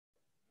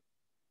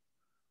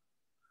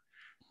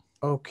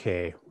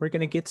Okay, we're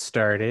going to get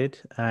started.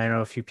 I know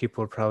a few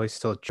people are probably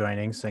still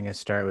joining, so I'm going to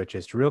start with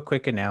just a real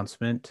quick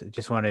announcement.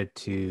 Just wanted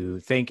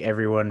to thank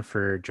everyone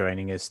for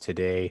joining us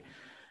today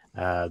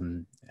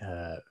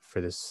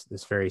for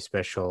this very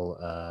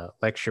special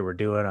lecture we're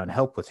doing on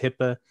help with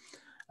HIPAA.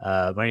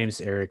 My name is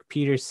Eric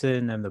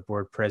Peterson. I'm the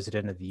board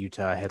president of the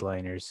Utah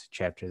Headliners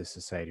chapter of the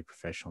Society of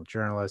Professional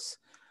Journalists.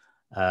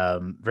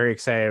 Very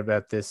excited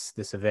about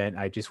this event.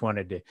 I just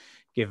wanted to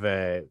give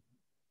a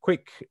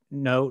quick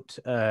note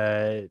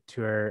to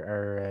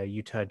our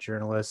Utah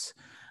journalists.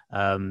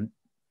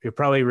 You'll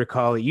probably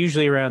recall that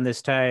usually around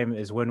this time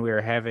is when we are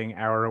having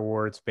our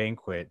awards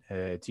banquet.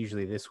 It's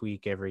usually this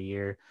week every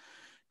year.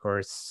 Of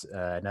course,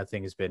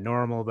 nothing has been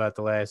normal about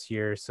the last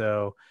year or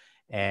so.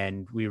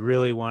 And we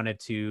really wanted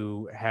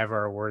to have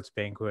our awards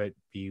banquet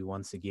be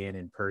once again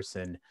in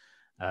person.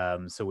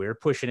 So we were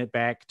pushing it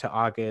back to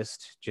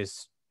August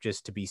just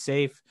to be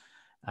safe.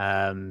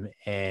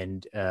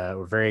 And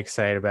we're very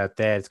excited about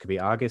that. It's going to be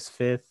August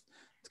 5th.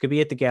 It's going to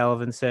be at the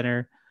Gallivan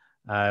Center.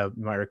 You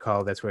might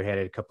recall that's where we had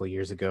it a couple of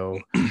years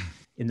ago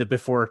in the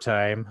before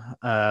time.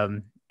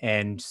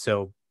 And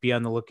so be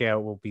on the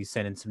lookout. We'll be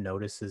sending some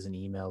notices and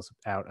emails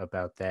out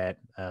about that.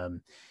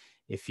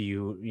 If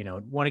you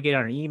want to get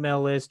on an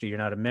email list or you're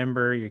not a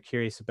member, you're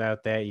curious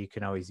about that, you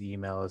can always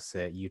email us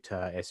at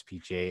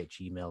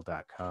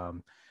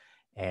utahspj@gmail.com.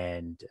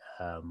 And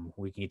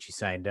we can get you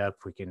signed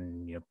up. We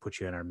can put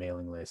you on our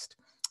mailing list.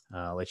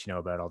 Let you know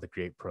about all the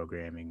great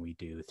programming we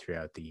do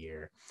throughout the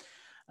year.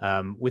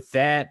 With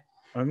that,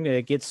 I'm going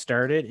to get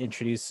started,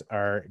 introduce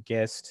our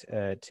guest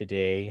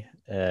today.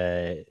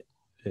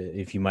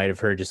 If you might have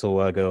heard just a little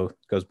while ago,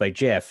 goes by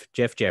Jeff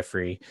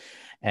Jeffry.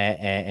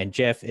 And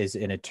Jeff is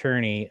an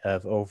attorney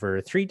of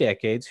over 3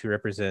 decades who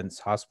represents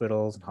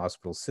hospitals and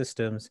hospital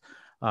systems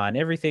on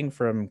everything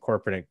from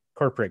corporate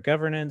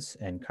governance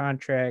and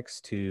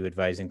contracts to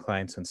advising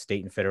clients on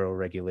state and federal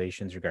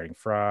regulations regarding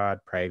fraud,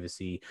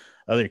 privacy,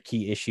 other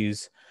key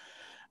issues.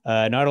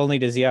 Not only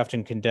does he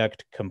often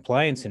conduct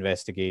compliance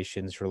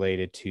investigations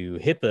related to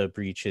HIPAA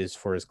breaches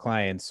for his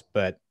clients,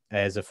 but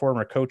as a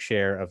former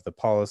co-chair of the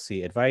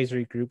policy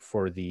advisory group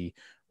for the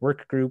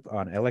Work Group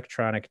on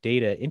Electronic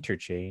Data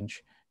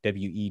Interchange,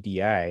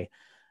 WEDI,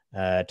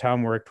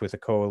 Tom worked with a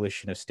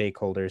coalition of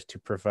stakeholders to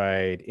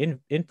provide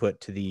input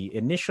to the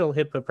initial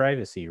HIPAA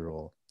privacy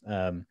rule.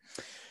 Tom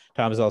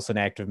is also an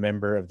active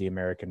member of the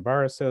American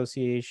Bar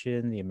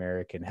Association, the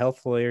American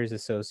Health Lawyers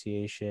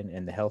Association,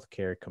 and the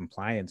Healthcare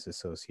Compliance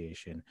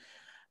Association.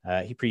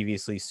 He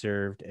previously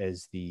served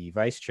as the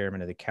vice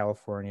chairman of the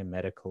California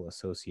Medical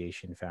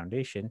Association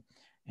Foundation,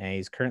 and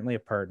he's currently a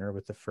partner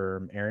with the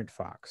firm Errant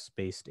Fox,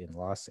 based in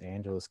Los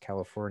Angeles,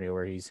 California,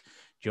 where he's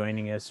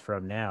joining us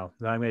from now.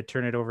 I'm going to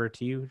turn it over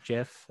to you,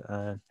 Jeff.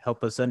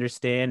 Help us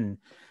understand and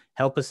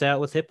help us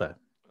out with HIPAA.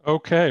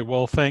 Okay,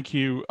 well, thank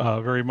you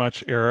very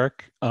much,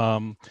 Eric.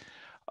 I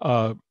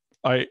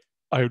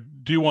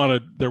do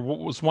want to, there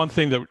was one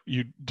thing that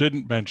you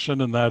didn't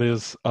mention, and that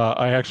is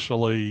I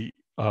actually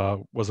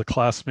was a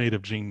classmate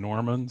of Gene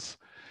Norman's,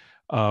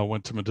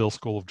 went to Medill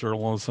School of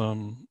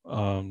Journalism,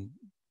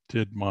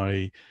 did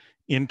my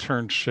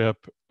internship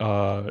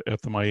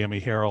at the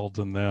Miami Herald,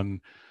 and then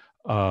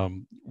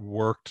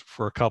worked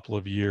for a couple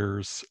of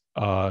years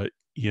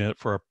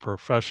for a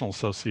professional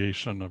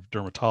association of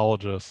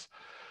dermatologists,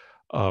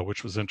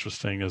 which was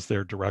interesting as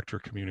their director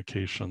of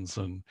communications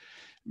and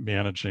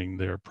managing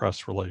their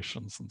press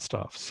relations and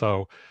stuff.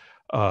 So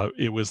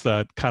it was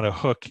that kind of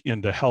hook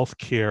into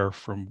healthcare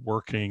from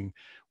working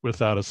with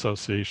that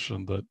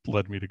association that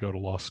led me to go to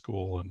law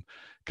school and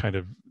kind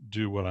of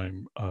do what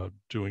I'm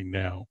doing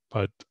now.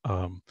 But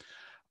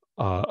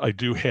I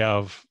do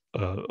have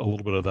a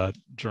little bit of that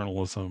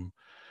journalism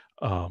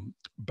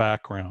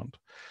background.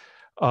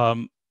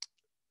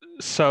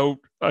 So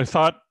I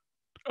thought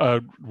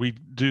we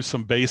do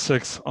some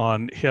basics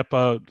on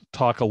HIPAA,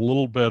 talk a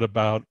little bit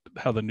about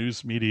how the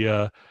news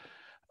media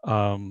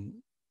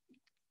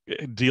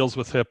deals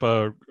with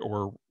HIPAA,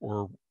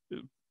 or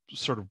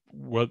sort of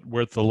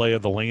where the lay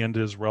of the land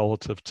is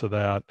relative to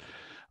that.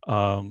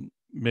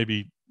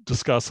 Maybe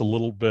discuss a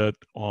little bit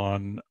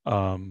on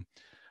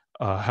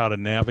how to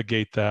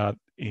navigate that,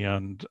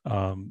 and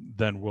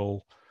then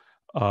we'll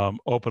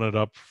open it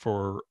up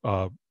for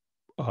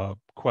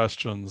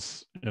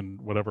questions in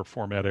whatever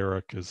format,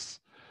 Eric, is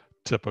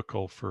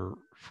typical for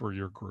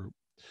your group.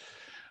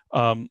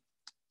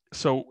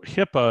 So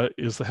HIPAA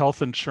is the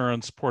Health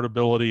Insurance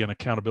Portability and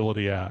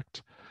Accountability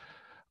Act.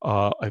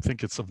 I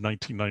think it's of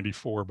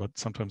 1994, but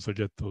sometimes I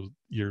get those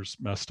years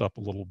messed up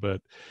a little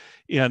bit.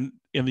 And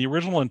the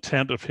original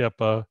intent of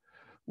HIPAA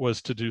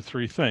was to do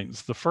 3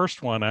 things. The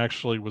first one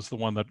actually was the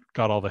one that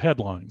got all the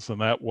headlines, and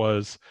that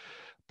was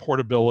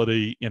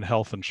portability in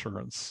health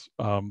insurance.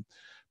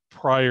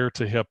 Prior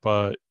to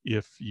HIPAA,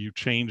 if you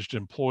changed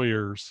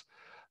employers,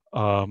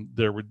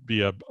 there would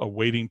be a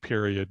waiting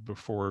period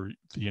before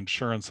the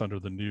insurance under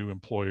the new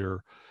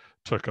employer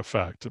took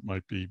effect. It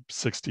might be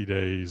 60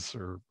 days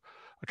or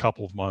a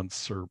couple of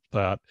months or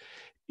that.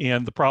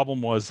 And the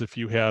problem was, if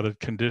you had a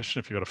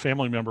condition, if you had a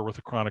family member with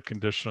a chronic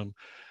condition,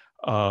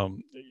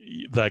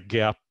 that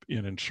gap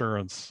in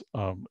insurance,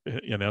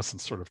 in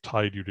essence, sort of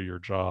tied you to your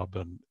job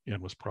and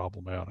was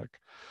problematic.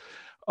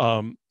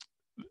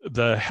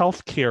 The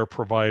healthcare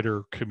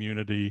provider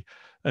community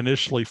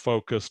initially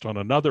focused on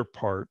another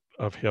part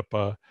of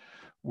HIPAA,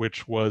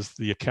 which was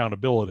the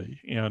accountability.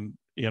 And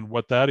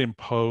what that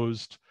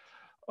imposed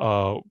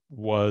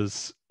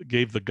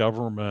gave the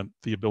government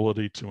the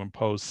ability to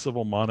impose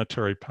civil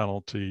monetary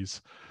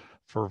penalties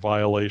for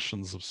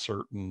violations of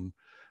certain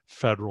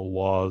federal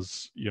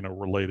laws,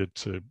 related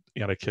to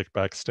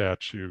anti-kickback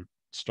statute,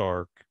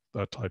 Stark,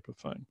 that type of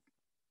thing.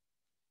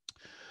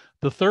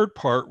 The third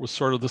part was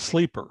sort of the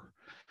sleeper.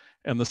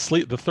 And the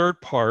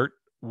third part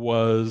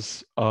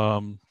was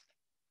known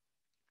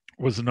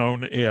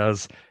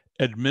as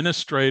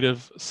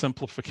administrative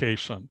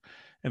simplification.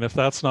 And if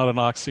that's not an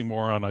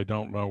oxymoron, I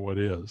don't know what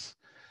is.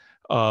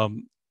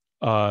 HIPAA,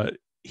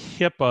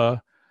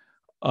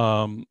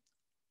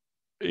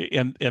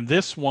 and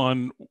this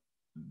one,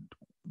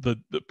 the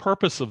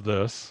purpose of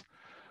this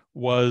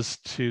was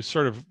to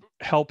sort of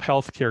help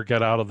healthcare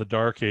get out of the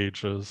dark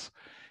ages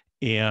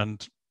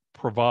and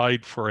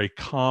provide for a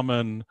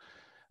common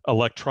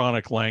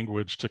electronic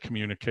language to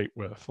communicate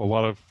with. A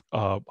lot of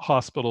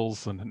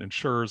hospitals and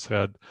insurers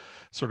had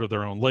sort of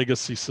their own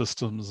legacy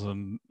systems,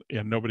 and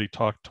nobody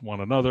talked to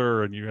one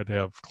another, and you had to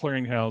have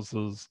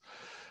clearinghouses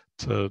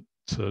to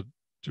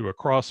do a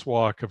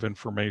crosswalk of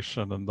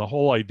information. And the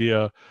whole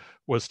idea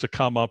was to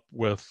come up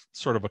with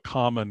sort of a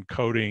common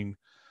coding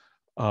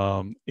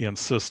and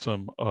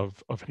system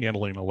of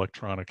handling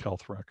electronic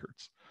health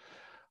records.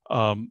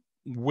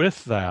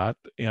 With that,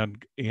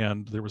 and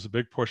there was a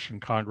big push in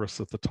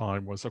Congress at the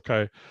time, was,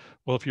 okay,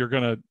 well, if you're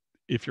going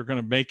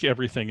to make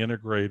everything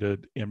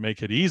integrated and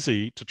make it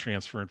easy to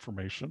transfer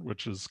information,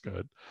 which is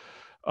good,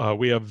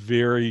 we have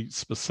very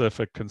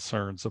specific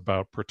concerns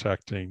about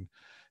protecting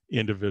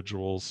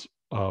individuals'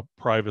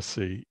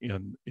 privacy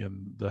in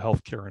the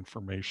healthcare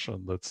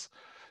information that's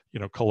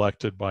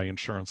collected by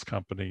insurance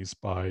companies,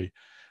 by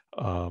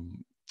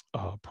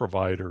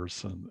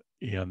providers, and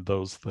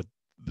those that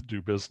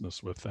do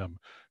business with them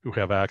who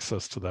have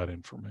access to that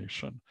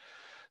information.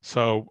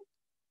 So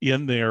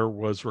in there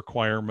was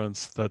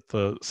requirements that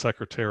the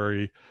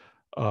Secretary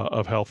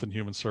of Health and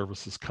Human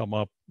Services come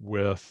up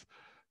with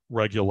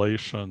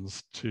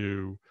regulations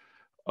to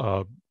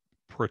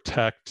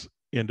protect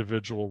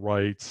individual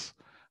rights,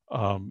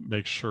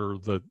 make sure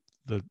that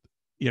the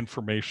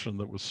information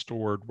that was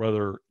stored,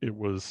 whether it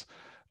was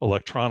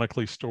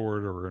electronically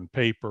stored or in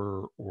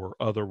paper or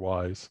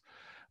otherwise,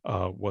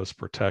 was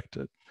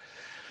protected.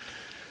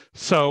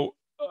 So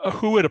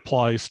who it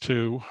applies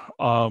to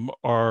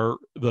are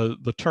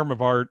the term of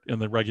art in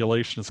the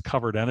regulation is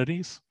covered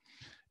entities.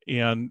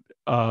 And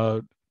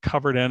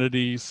covered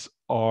entities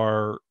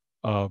are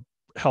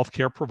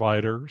healthcare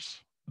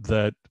providers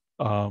that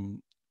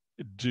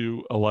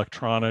do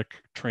electronic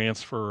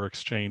transfer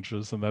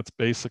exchanges. And that's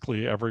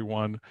basically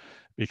everyone,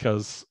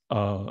 because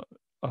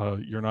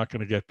you're not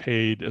going to get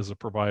paid as a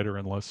provider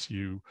unless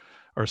you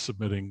are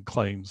submitting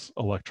claims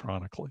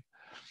electronically.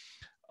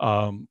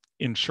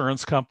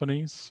 Insurance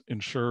companies,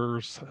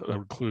 insurers that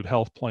include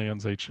health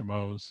plans,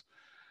 HMOs,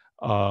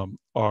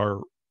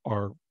 are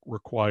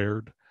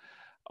required.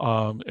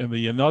 And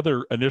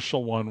another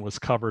initial one was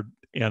covered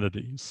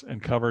entities,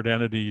 and covered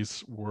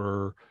entities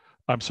were,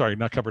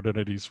 not covered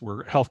entities,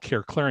 were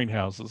healthcare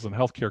clearinghouses, and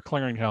healthcare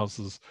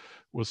clearinghouses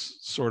was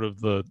sort of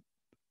the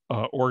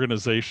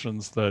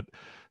organizations that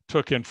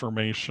took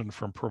information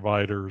from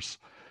providers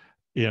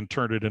and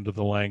turned it into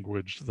the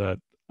language that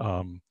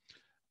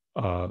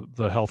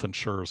the health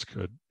insurers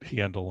could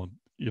handle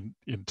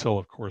until,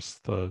 of course,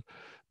 the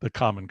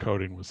common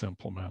coding was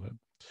implemented.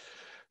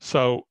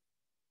 So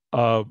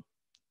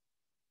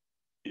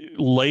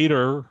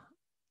later,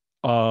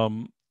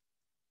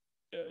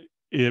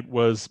 it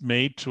was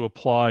made to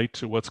apply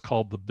to what's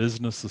called the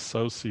business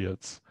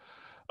associates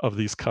of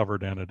these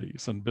covered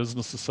entities. And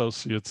business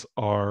associates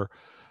are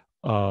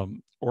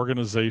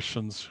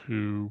organizations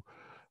who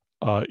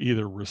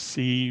either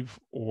receive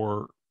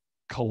or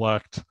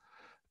collect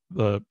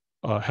the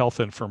health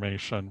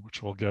information,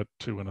 which we'll get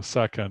to in a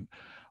second,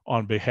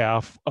 on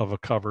behalf of a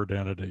covered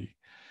entity.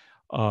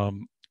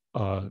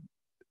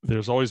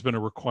 There's always been a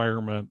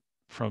requirement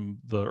from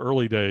the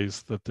early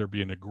days that there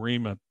be an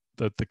agreement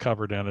that the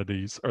covered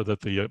entities, or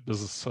that the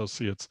business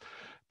associates,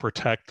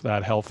 protect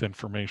that health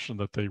information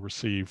that they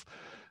receive.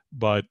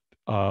 But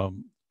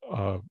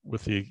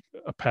with the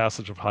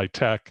passage of high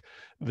tech,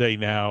 they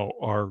now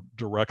are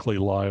directly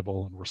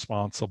liable and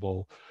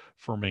responsible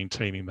for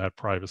maintaining that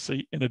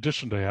privacy, in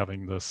addition to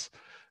having this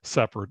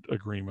separate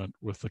agreement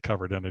with the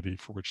covered entity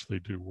for which they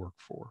do work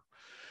for.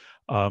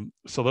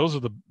 So those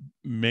are the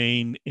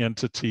main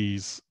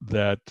entities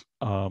that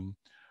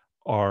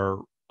are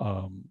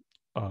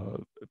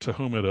to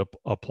whom it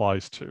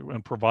applies to.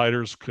 And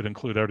providers could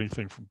include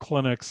anything from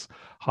clinics,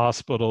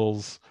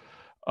 hospitals,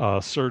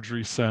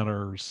 surgery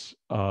centers,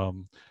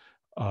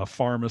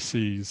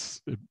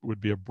 pharmacies. It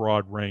would be a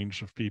broad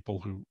range of people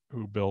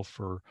who bill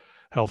for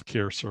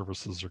healthcare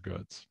services or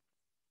goods.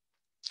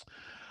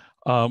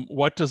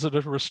 What does it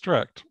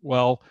restrict?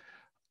 Well,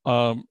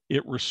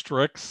 it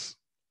restricts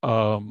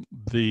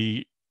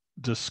the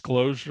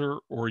disclosure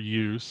or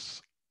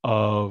use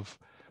of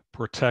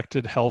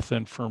protected health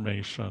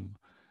information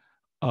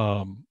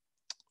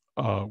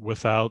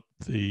without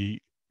the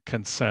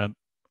consent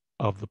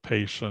of the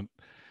patient,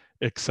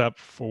 except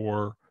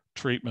for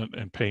treatment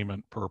and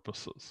payment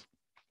purposes.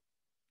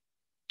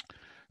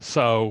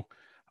 So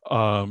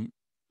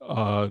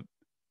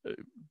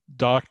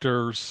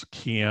doctors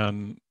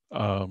can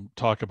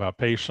talk about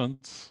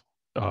patients,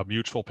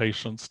 mutual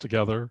patients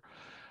together.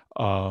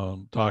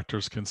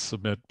 Doctors can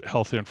submit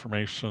health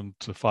information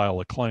to file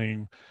a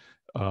claim.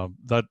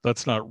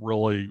 That's not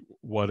really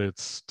what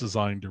it's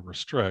designed to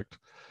restrict,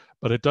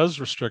 but it does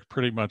restrict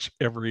pretty much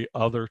every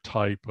other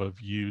type of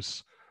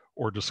use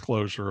or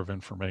disclosure of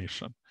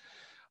information,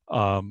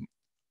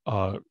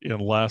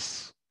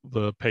 unless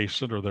the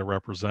patient or their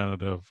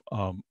representative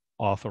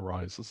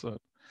authorizes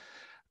it.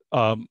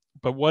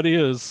 But what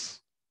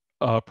is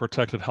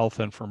protected health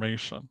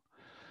information?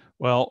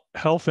 Well,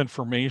 health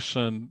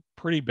information,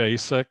 pretty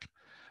basic.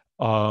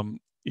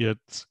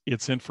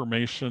 It's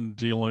information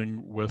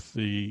dealing with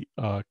the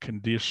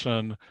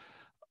condition,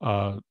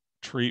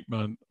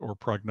 treatment, or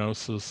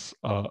prognosis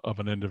of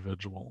an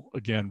individual.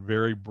 Again,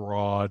 very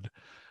broad.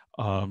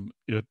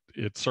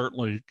 It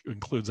certainly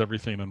includes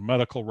everything in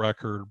medical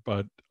record,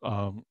 but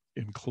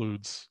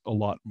includes a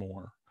lot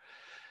more.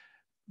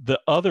 The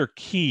other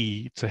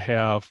key to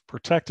have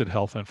protected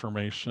health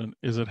information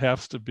is it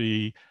has to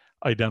be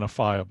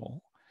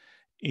identifiable.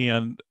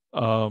 And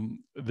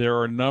there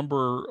are a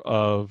number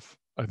of,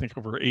 I think,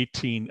 over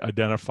 18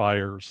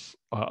 identifiers.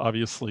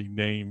 Obviously,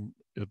 name,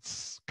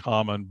 it's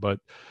common, but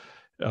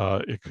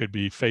it could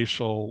be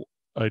facial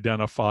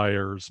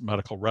identifiers,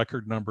 medical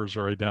record numbers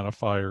are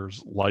identifiers,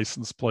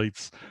 license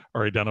plates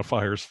are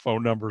identifiers,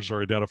 phone numbers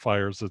are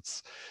identifiers.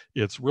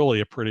 It's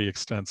really a pretty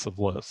extensive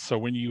list. So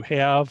when you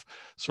have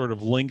sort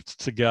of linked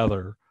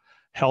together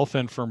health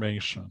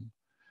information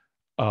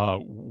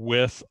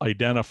with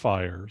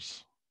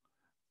identifiers,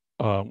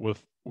 and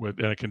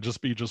it can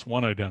just be just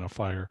one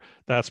identifier,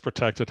 that's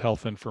protected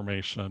health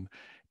information,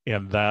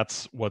 and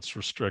that's what's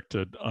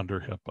restricted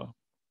under HIPAA.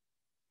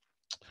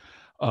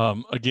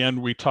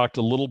 Again, we talked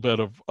a little bit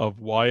of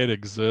why it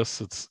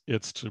exists.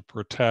 It's to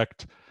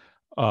protect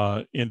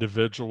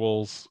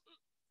individuals,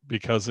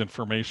 because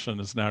information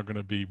is now going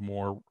to be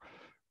more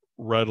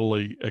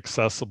readily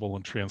accessible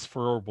and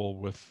transferable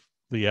with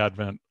the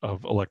advent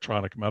of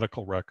electronic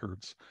medical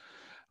records,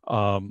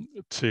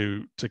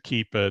 to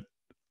keep it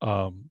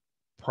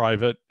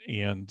private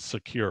and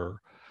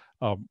secure.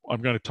 I'm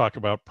going to talk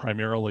about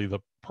primarily the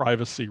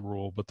privacy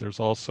rule, but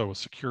there's also a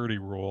security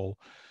rule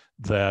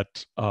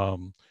that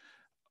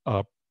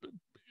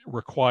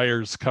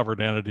requires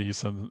covered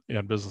entities and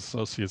business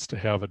associates to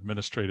have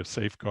administrative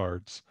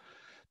safeguards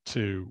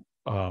to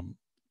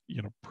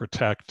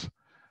protect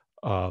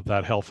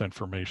that health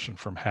information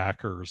from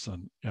hackers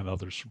and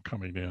others from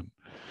coming in.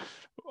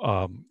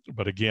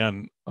 But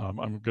again, I'm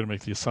going to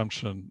make the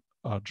assumption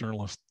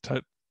journalists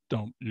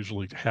don't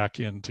usually hack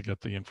in to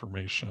get the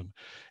information,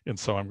 and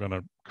so I'm going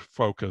to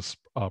focus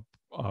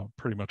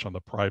pretty much on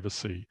the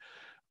privacy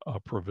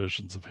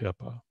provisions of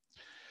HIPAA.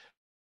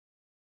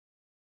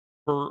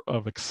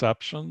 Of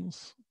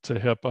exceptions to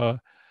HIPAA.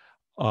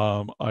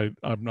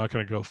 I'm not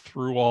going to go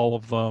through all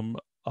of them.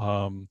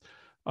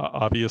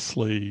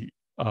 Obviously,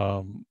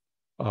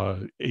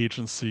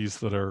 agencies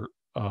that are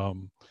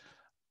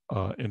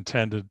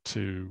intended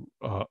to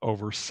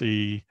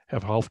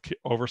have health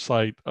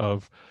oversight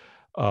of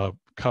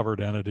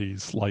covered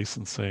entities,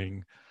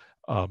 licensing,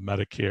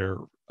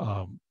 Medicare,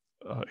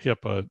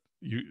 HIPAA,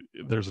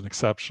 there's an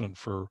exception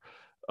for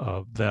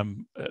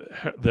them.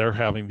 They're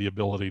having the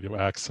ability to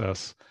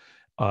access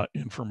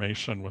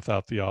information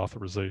without the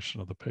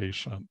authorization of the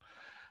patient.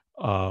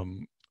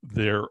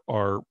 There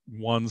are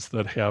ones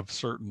that have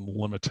certain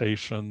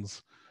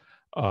limitations.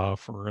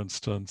 For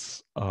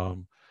instance,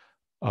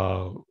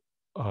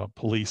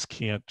 police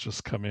can't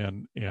just come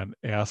in and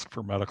ask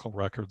for medical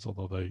records,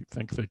 although they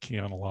think they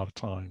can a lot of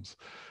times,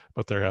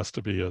 but there has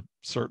to be a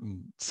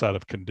certain set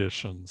of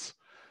conditions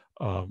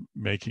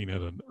making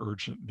it an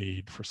urgent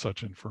need for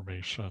such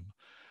information,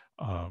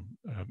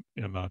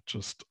 and not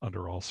just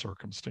under all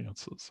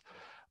circumstances.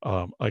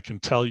 I can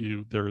tell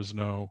you there is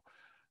no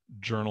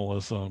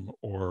journalism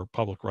or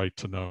public right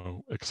to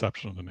know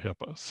exception in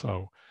HIPAA.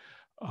 So,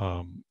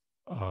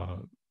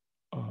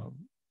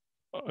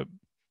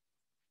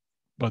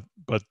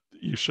 but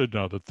you should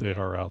know that they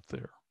are out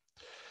there.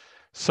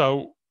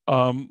 So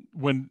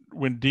when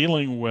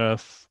dealing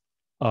with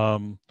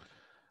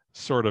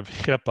sort of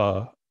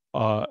HIPAA,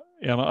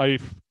 and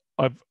I've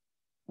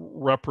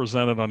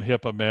represented on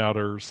HIPAA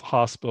matters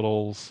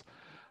hospitals,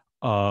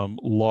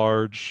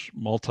 large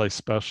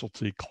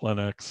multi-specialty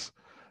clinics.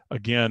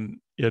 Again,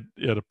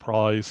 it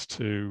applies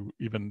to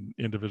even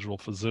individual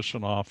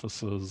physician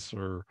offices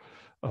or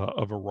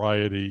a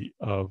variety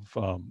of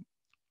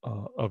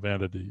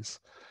entities.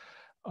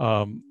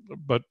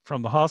 But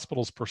from the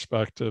hospital's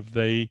perspective,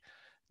 they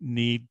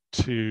need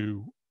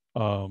to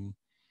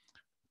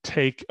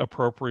take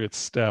appropriate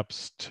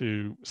steps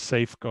to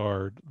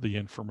safeguard the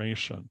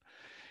information.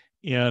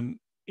 And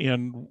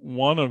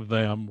one of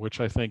them, which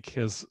I think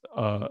has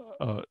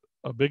a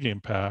big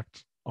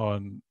impact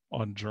on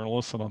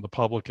journalists and on the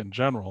public in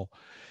general,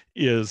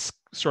 is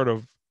sort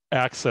of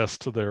access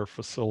to their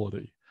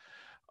facility.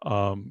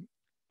 And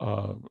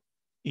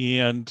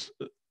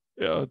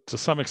to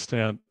some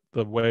extent,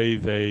 the way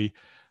they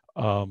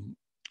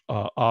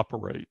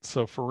operate.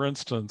 So for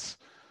instance,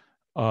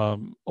 a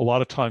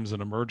lot of times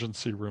in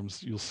emergency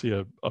rooms, you'll see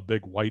a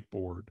big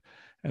whiteboard,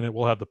 and it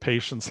will have the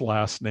patient's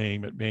last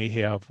name. It may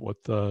have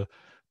what the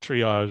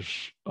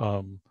triage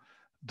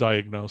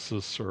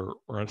diagnosis or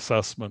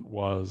assessment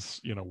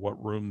was,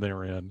 what room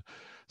they're in.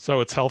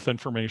 So it's health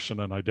information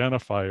and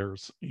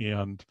identifiers.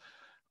 And,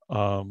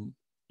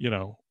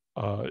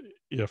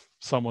 if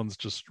someone's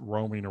just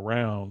roaming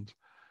around,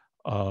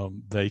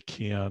 they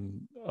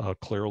can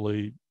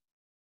clearly,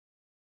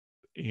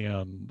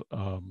 and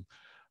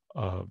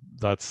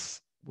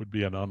that's would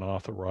be an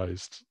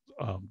unauthorized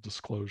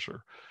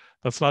disclosure.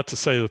 That's not to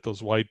say that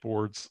those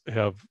whiteboards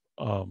have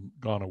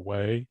gone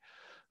away,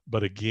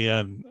 but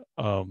again,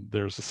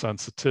 there's a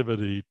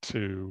sensitivity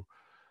to,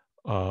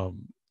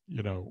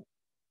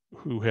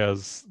 who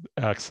has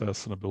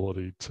access and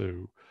ability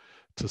to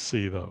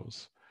see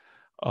those.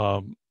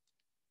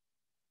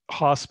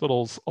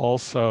 Hospitals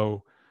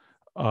also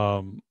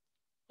are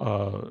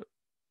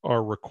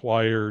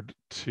required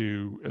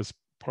to, as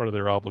part of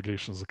their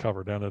obligations as a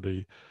covered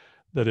entity,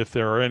 that if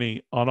there are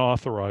any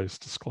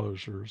unauthorized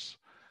disclosures,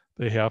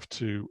 they have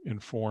to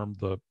inform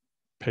the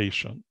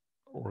patient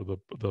or the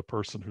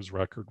person whose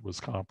record was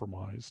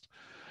compromised.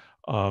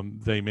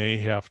 They may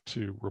have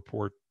to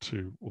report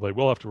to, well, they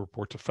will have to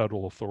report to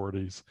federal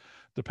authorities,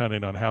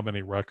 depending on how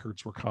many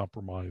records were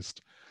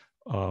compromised,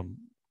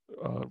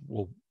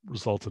 will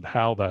result in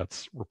how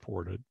that's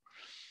reported.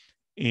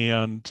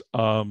 And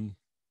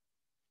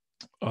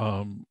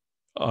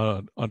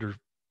under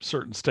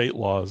certain state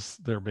laws,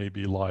 there may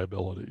be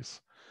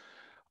liabilities.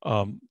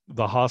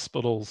 The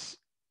hospitals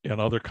and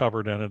other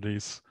covered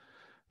entities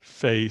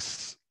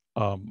face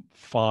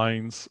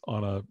fines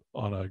on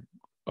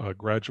a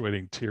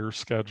graduating tier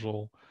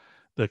schedule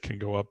that can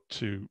go up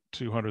to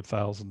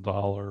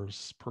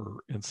 $200,000 per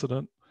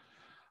incident.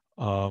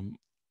 I'm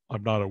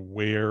not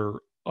aware,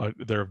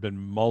 there have been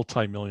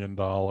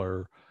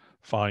multi-million-dollar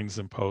fines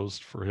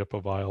imposed for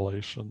HIPAA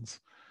violations.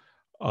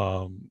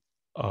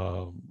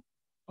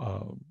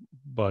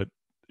 But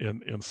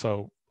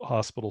so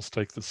hospitals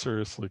take this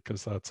seriously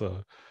because that's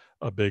a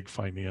big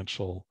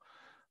financial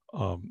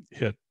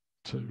hit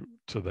to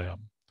them.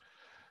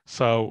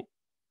 So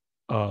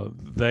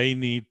they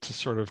need to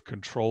sort of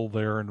control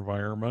their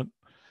environment,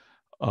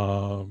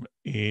 and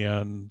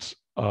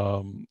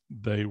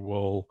they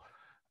will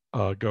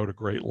go to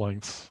great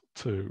lengths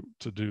to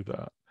do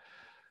that.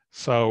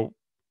 So,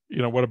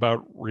 what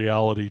about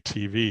reality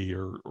TV?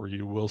 Or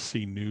you will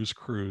see news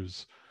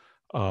crews,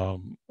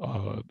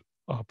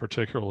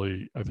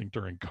 particularly I think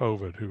during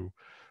COVID, who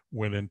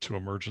went into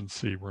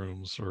emergency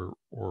rooms or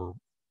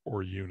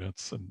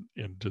units and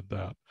did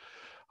that.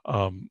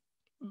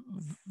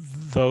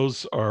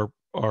 Those are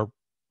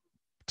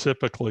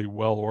typically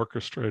well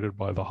orchestrated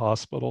by the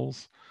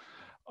hospitals,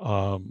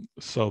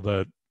 so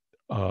that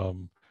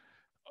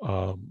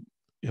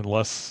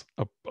unless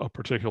a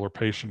particular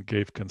patient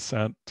gave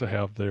consent to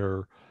have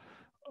their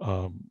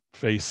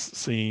face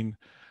seen,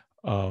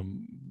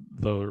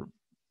 they're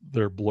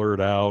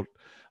blurred out.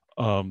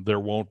 There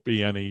won't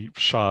be any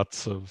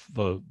shots of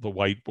the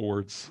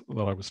whiteboards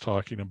that I was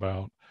talking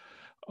about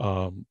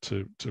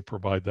to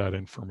provide that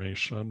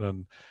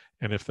information.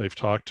 And if they've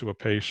talked to a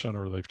patient,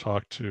 or they've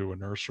talked to a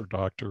nurse or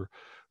doctor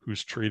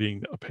who's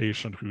treating a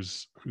patient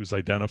who's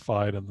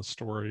identified in the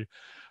story,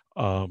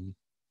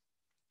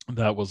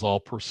 that was all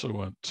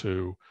pursuant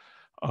to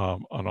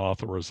an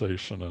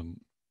authorization and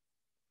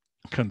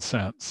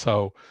consent.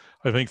 So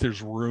I think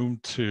there's room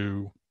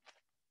to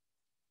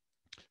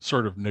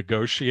sort of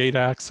negotiate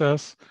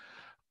access,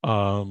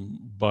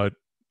 but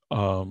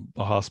the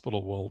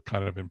hospital will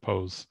kind of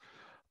impose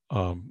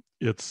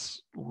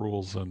its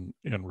rules and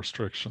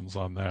restrictions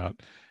on that,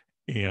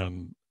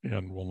 and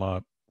will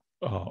not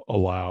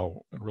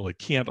allow, and really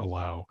can't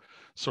allow,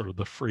 sort of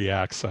the free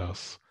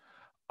access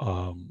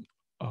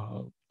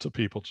to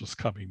people just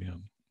coming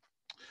in.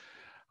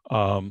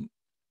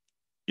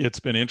 It's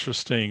been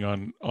interesting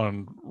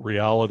on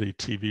reality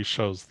TV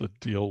shows that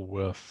deal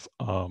with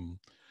sort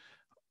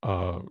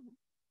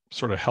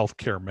of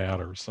healthcare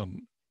matters,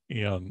 and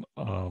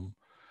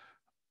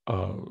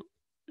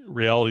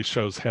reality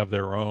shows have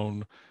their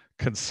own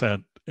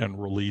consent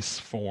and release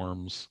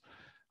forms,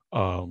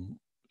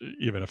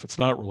 even if it's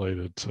not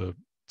related to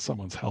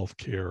someone's health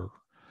care,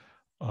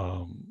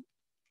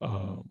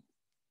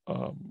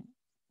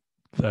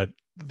 that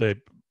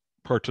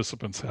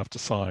participants have to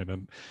sign.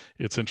 And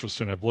it's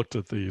interesting, I've looked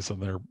at these,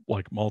 and they're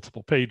like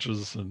multiple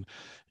pages, and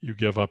you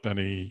give up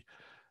any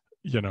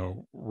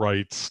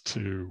rights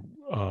to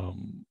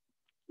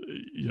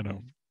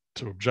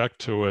to object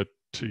to it,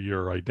 to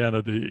your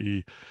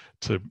identity,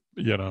 to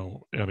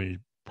any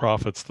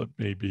profits that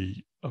may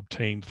be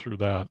obtained through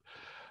that.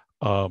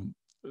 But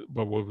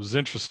what was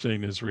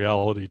interesting is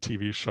reality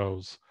TV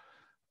shows,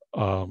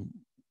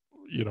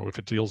 if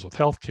it deals with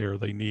healthcare,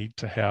 they need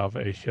to have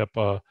a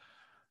HIPAA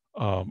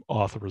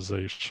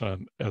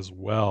authorization as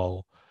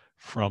well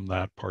from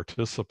that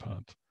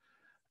participant.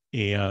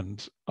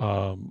 And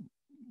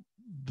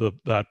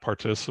that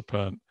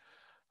participant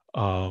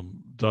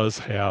does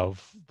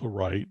have the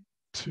right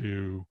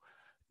to,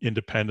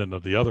 independent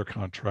of the other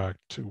contract,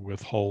 to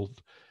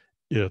withhold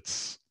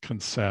its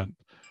consent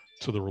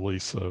to the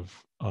release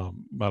of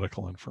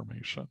medical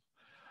information.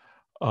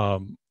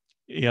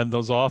 And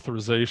those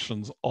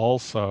authorizations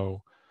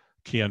also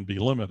can be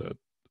limited.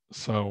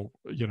 So,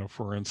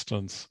 for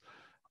instance,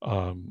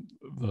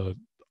 the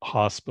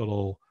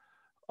hospital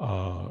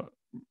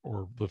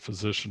or the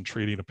physician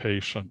treating a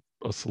patient,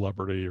 a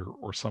celebrity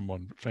or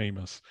someone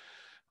famous,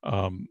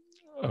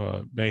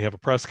 may have a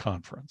press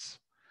conference.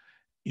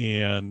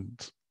 And,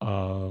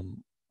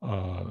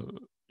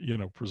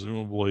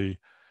 presumably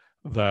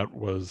that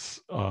was,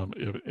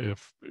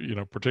 if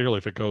particularly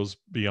if it goes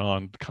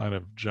beyond kind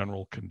of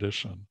general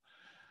condition,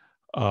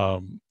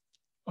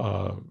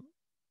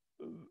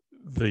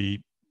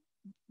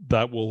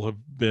 that will have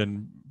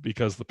been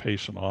because the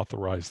patient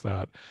authorized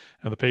that.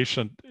 And the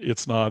patient,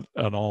 it's not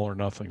an all or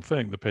nothing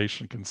thing. The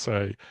patient can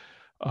say,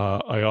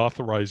 I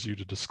authorize you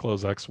to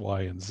disclose X,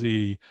 Y, and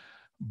Z,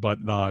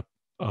 but not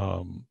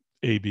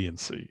A, B, and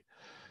C.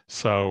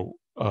 So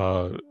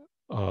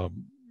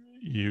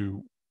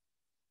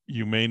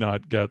you may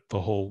not get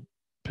the whole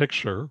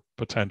picture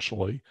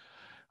potentially,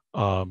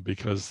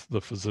 because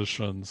the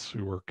physicians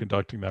who are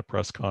conducting that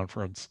press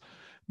conference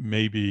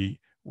may be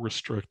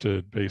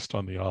restricted based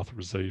on the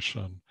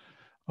authorization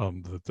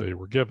that they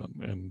were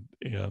given.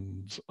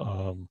 And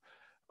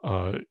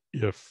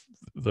if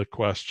the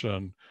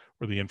question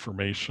or the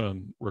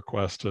information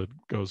requested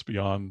goes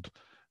beyond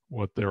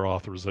what their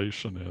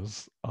authorization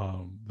is,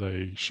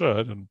 they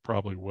should and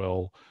probably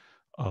will,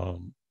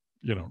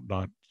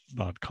 not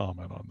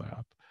comment on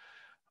that.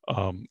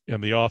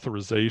 And the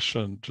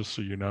authorization, just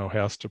so you know,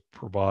 has to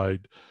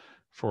provide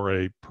for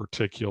it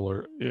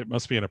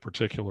must be in a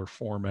particular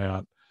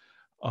format.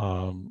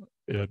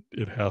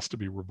 It has to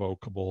be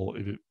revocable.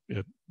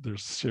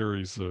 There's a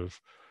series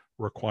of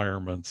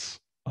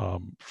requirements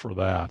for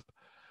that.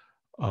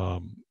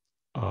 And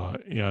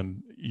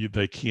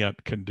they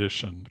can't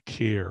condition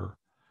care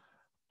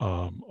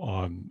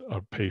on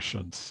a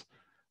patient's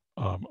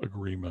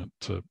agreement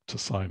to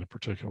sign a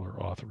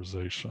particular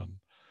authorization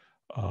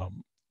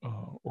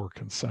or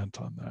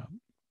consent on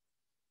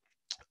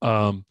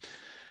that.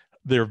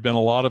 There have been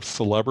a lot of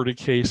celebrity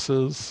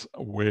cases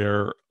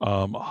where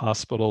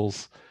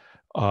hospitals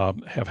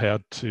have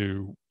had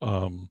to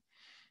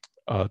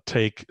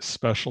take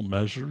special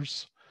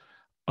measures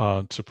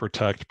to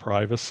protect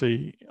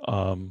privacy.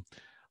 And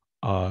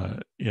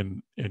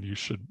you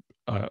should,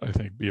 I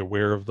think, be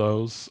aware of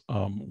those.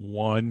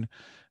 One,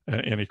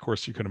 and of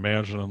course you can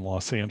imagine in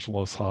Los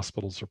Angeles,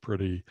 hospitals are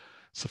pretty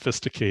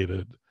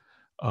sophisticated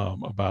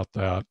about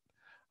that.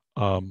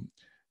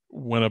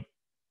 When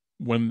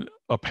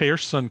a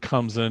person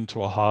comes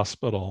into a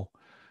hospital,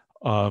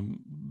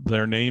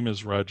 their name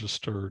is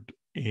registered,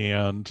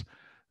 and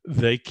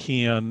they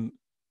can,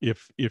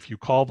 if you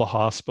call the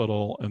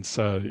hospital and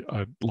say,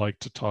 I'd like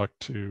to talk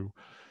to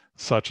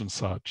such and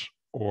such,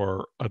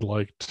 or I'd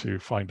like to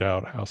find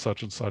out how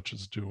such and such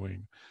is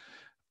doing,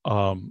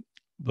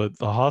 the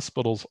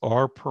hospitals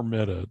are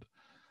permitted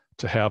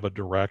to have a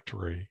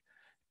directory.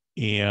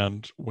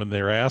 And when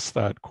they're asked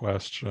that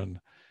question,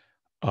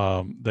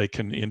 they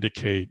can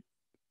indicate,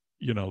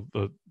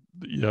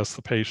 yes,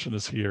 the patient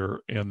is here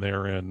and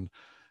they're in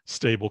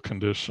stable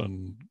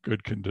condition,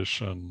 good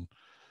condition,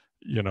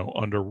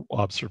 under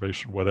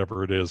observation,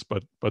 whatever it is,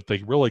 but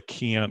they really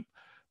can't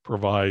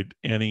provide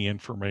any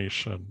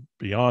information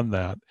beyond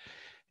that.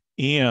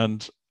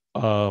 And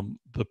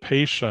the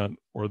patient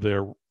or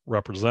their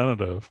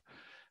representative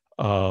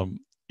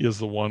is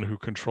the one who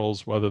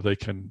controls whether they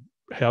can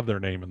have their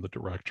name in the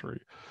directory.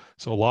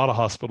 So a lot of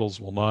hospitals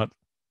will not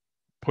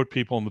put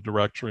people in the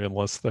directory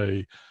unless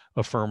they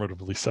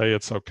affirmatively say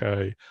it's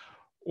okay,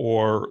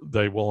 or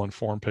they will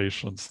inform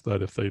patients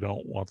that if they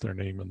don't want their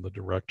name in the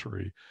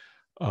directory,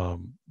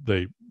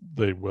 they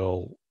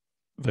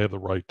have the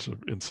right to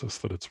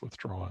insist that it's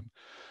withdrawn.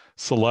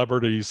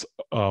 Celebrities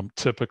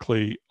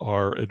typically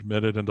are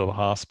admitted into the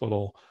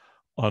hospital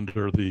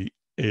under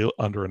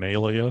an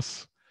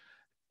alias,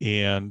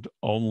 and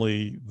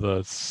only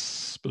the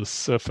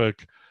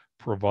specific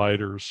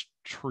providers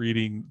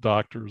treating,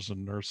 doctors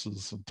and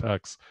nurses and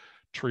techs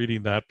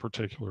treating that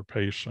particular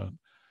patient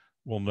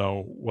will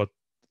know what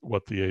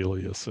the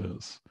alias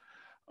is.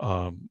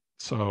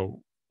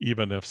 So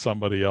even if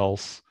somebody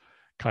else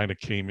kind of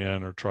came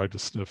in or tried to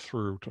sniff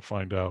through to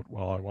find out,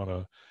 well, I want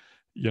to,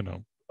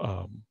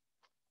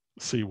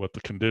 see what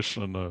the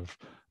condition of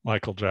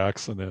Michael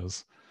Jackson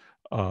is,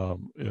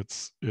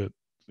 it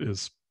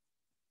is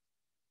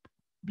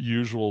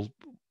usual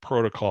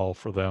protocol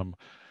for them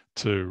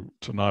to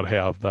not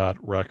have that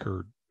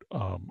record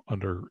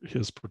under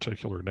his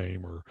particular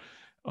name or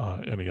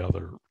any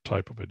other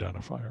type of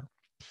identifier.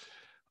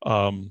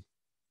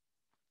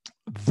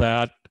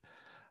 That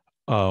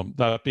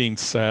being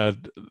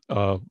said,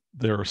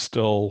 there are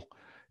still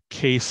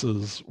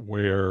cases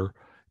where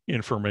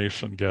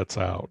information gets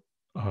out.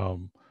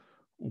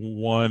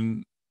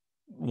 One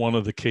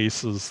of the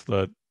cases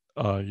that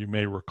you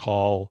may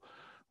recall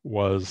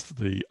was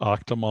the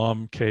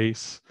Octomom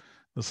case.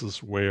 This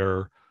is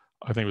where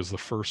I think it was the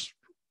first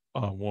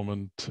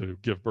woman to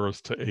give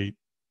birth to 8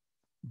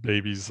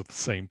 babies at the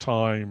same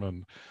time,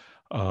 and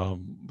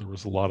there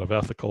was a lot of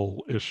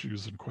ethical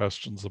issues and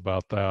questions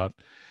about that.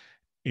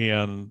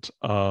 And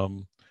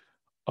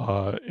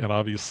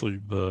obviously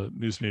the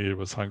news media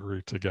was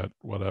hungry to get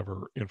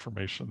whatever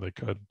information they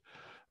could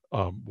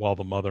while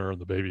the mother and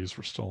the babies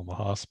were still in the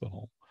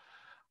hospital.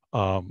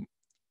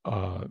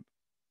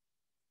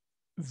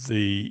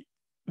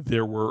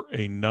 There were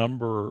a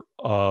number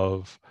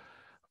of,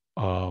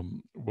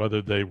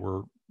 whether they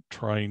were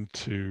trying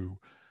to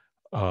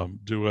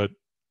do it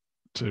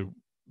to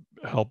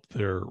help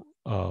their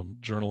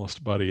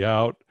journalist buddy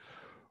out,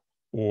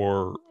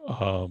 or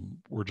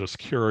were just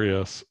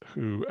curious,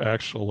 who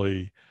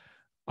actually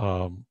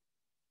went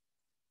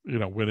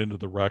into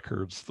the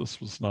records.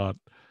 This was not,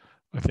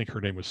 I think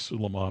her name was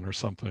Suleiman or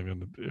something,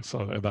 and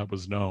so that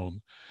was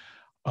known.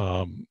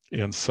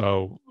 And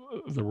so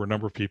there were a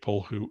number of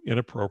people who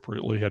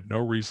inappropriately had no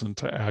reason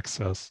to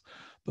access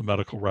the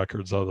medical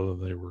records other than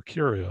they were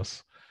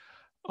curious.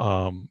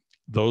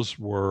 Those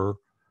were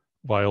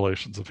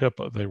violations of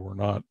HIPAA. They were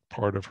not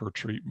part of her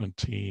treatment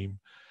team,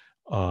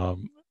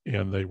 and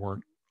they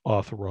weren't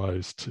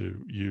authorized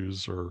to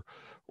use or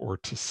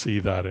to see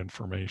that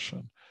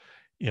information.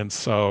 And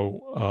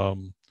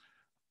so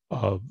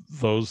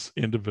those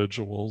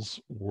individuals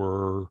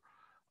were,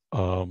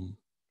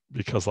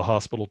 because the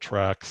hospital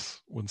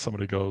tracks, when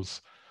somebody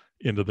goes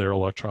into their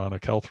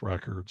electronic health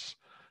records,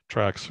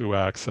 tracks who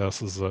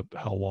accesses it,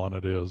 how long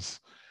it is.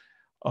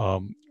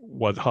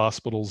 What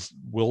hospitals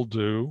will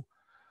do,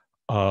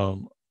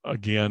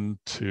 again,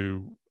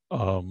 to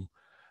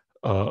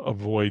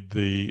avoid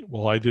the,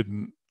 well, I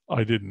didn't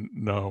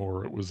know,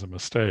 or it was a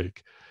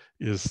mistake,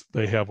 is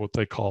they have what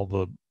they call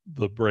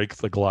the break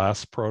the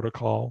glass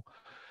protocol.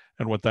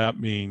 And what that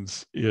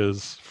means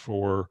is,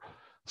 for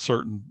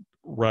certain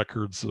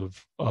records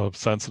of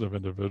sensitive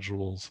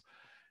individuals,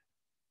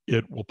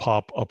 it will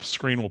pop up,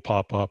 screen will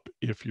pop up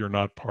if you're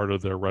not part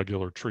of their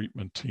regular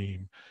treatment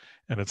team.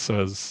 And it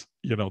says,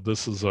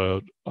 this is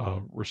a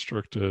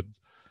restricted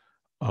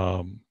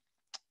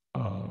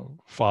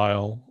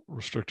file,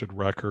 restricted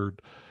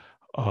record,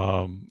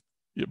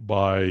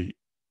 by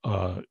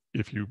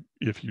if you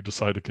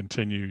decide to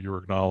continue, you're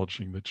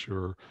acknowledging that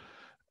you're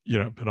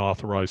been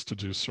authorized to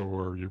do so,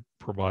 or you're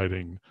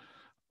providing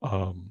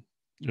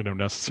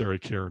necessary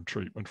care and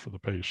treatment for the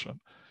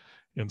patient.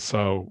 And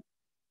so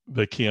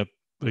they can't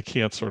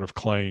sort of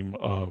claim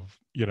of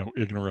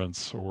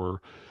ignorance,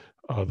 or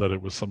that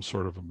it was some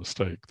sort of a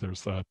mistake.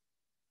 There's that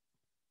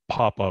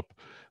pop-up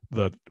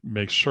that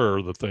makes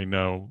sure that they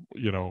know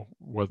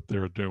what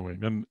they're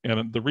doing.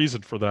 And the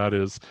reason for that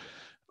is,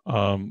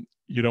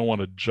 you don't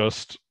want to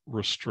just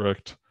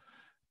restrict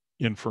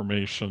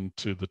information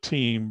to the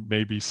team.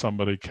 Maybe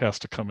somebody has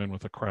to come in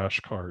with a crash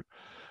cart,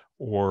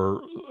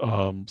 or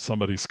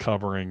somebody's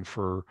covering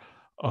for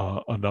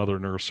another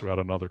nurse who had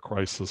another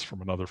crisis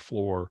from another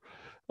floor.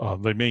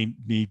 They may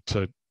need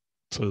to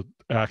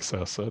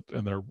access it,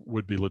 and there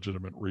would be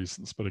legitimate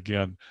reasons. But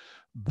again,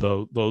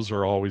 those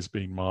are always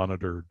being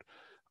monitored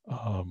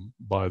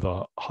by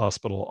the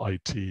hospital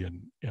IT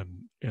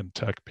and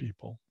tech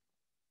people.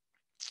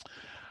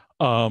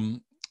 I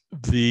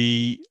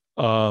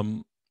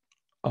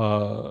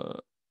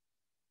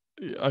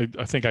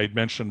think I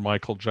mentioned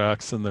Michael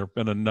Jackson. There have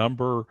been a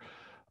number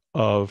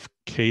of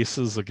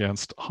cases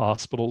against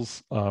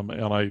hospitals,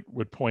 and I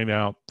would point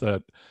out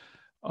that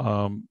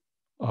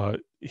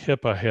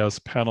HIPAA has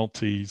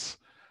penalties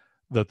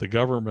that the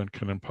government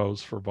can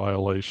impose for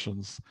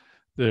violations.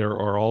 There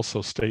are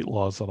also state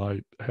laws, and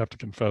I have to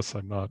confess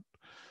I'm not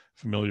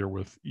familiar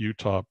with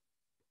Utah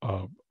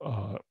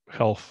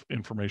health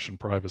information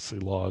privacy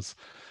laws.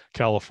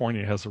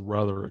 California has a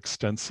rather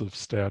extensive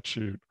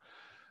statute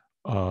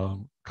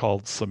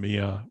called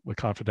SAMIA, the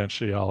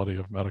Confidentiality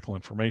of Medical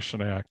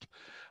Information Act,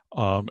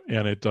 and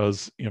it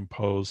does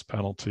impose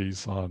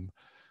penalties on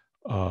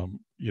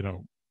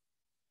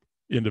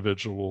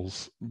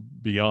individuals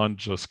beyond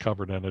just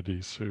covered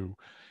entities who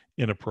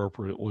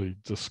inappropriately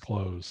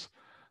disclose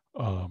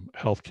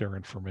healthcare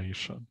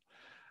information.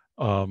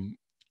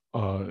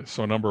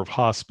 So a number of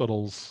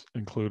hospitals,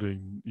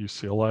 including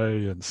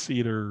UCLA and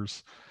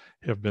Cedars,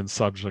 have been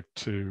subject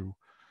to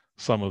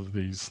some of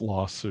these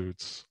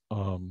lawsuits.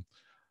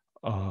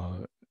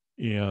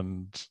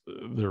 And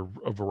there are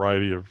a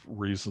variety of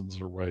reasons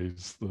or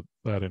ways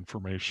that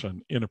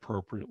information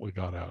inappropriately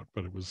got out,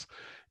 but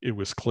it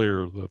was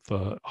clear that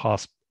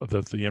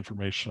the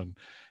information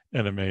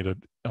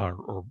emanated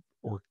or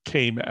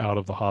came out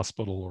of the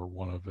hospital or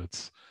one of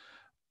its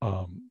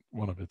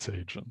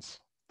agents.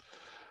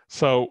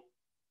 So,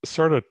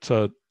 sort of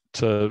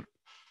to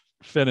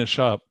finish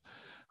up,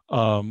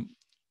 Um,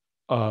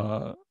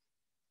 uh,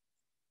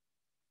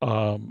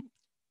 and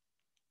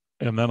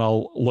then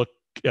I'll look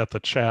at the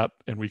chat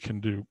and we can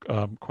do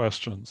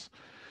questions.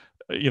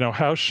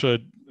 How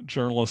should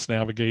journalists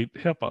navigate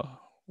HIPAA?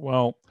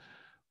 Well,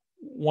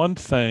 one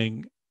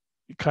thing,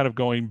 kind of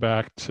going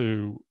back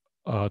to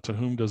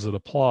whom does it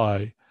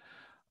apply,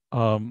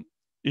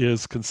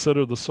 is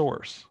consider the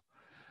source.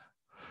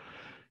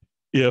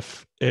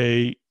 If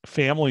a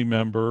family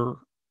member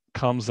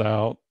comes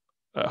out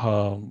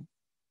of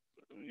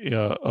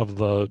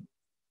the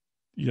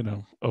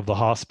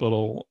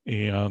hospital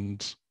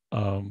and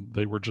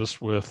they were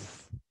just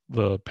with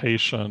the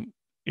patient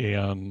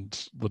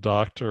and the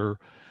doctor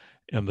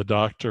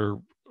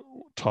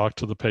talked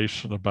to the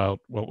patient about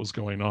what was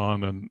going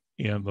on,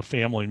 and the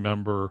family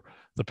member,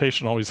 the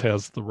patient always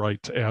has the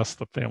right to ask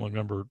the family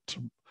member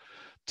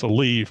to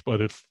leave,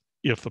 but if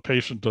the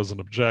patient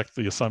doesn't object,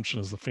 the assumption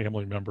is the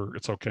family member,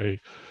 it's okay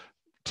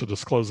to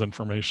disclose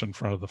information in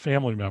front of the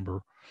family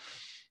member.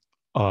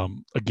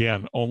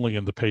 Again, only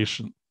in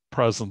the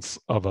presence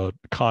of a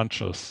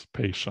conscious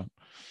patient.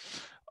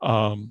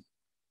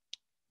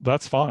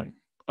 That's fine.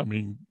 I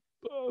mean,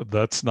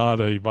 that's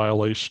not a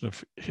violation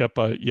of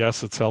HIPAA.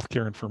 Yes, it's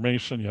healthcare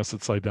information. Yes,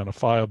 it's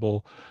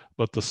identifiable,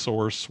 but the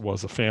source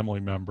was a family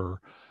member,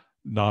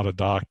 not a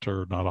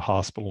doctor, not a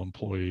hospital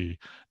employee,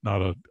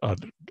 not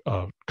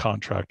a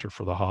contractor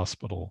for the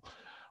hospital.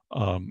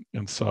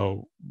 And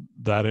so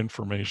that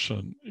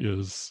information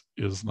is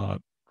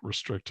not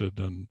restricted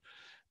and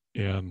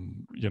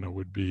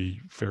would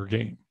be fair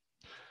game.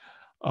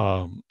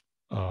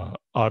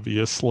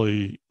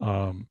 Obviously,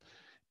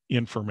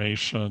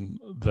 information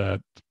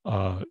that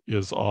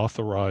is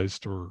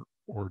authorized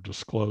or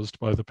disclosed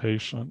by the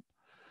patient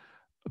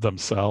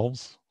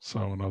themselves.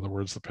 So in other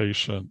words, the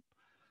patient,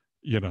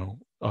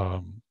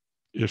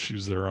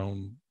 issues their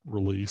own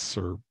release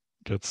or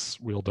gets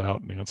wheeled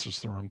out and answers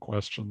their own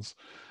questions.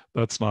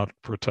 That's not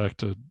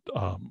protected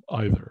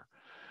either.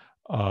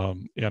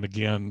 And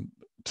again,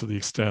 to the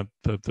extent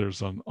that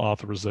there's an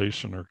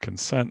authorization or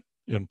consent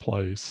in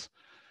place,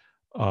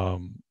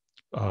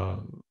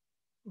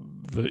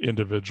 the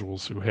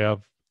individuals who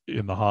have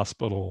in the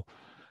hospital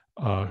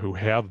who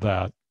have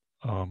that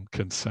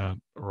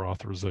consent or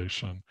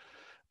authorization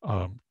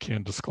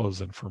can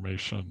disclose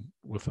information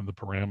within the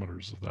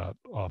parameters of that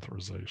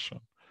authorization.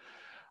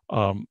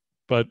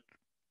 But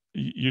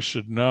you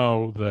should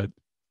know that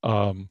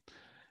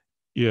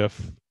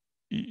if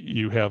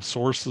you have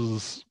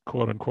sources,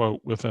 quote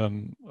unquote,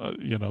 within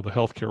the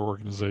healthcare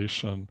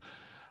organization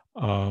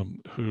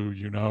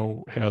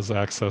who has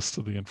access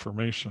to the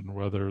information,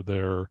 whether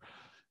they're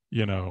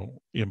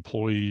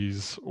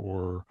employees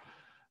or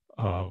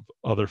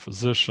other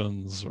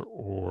physicians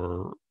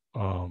or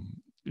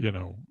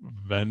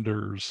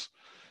vendors,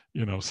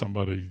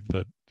 somebody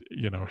that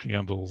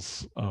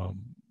handles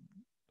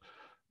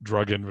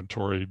drug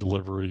inventory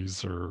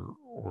deliveries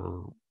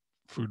or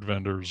food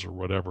vendors or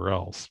whatever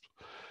else,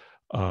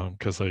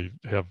 because they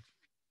have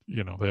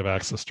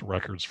access to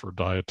records for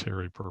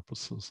dietary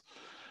purposes.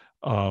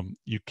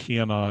 You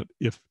cannot,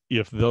 if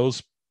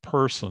those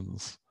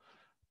persons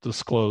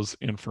disclose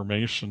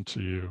information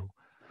to you,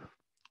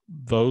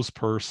 those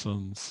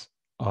persons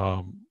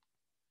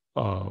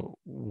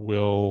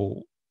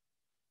will,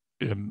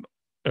 in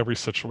every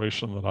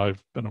situation that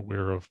I've been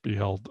aware of, be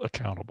held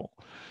accountable.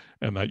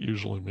 And that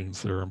usually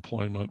means their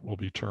employment will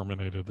be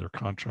terminated, their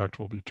contract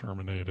will be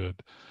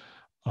terminated,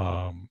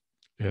 and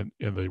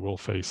they will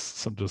face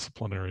some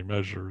disciplinary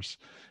measures,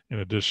 in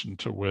addition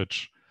to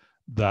which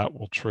that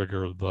will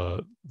trigger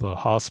the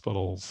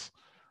hospital's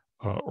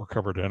or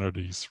covered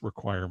entities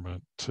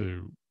requirement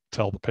to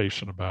tell the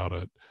patient about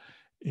it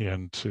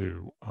and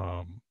to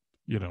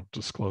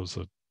disclose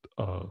it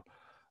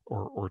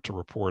or to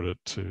report it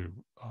to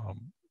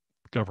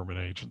government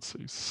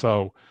agencies.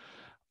 So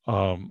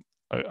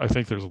I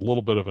think there's a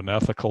little bit of an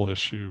ethical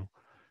issue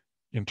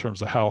in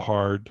terms of how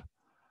hard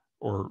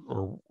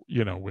or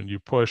when you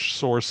push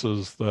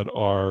sources that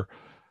are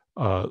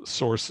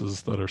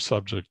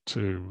subject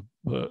to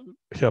the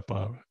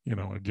HIPAA,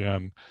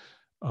 again,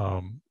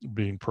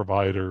 being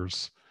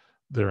providers,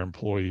 their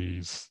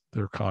employees,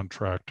 their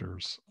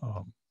contractors,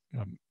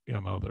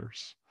 and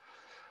others.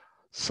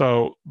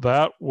 So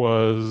that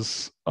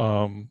was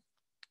one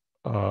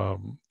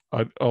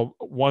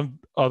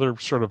other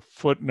sort of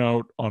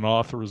footnote on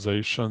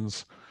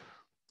authorizations.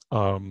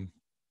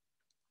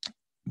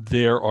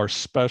 There are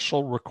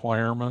special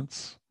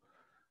requirements.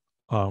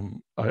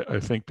 I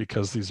think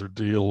because these are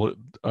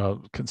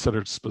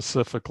considered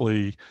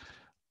specifically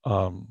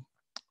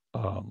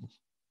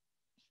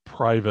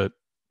private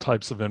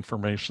types of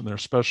information. There are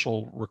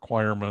special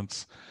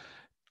requirements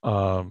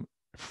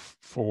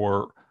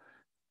for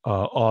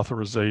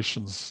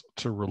authorizations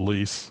to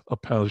release a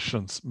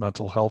patient's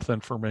mental health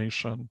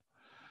information,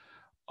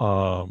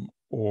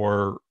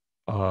 or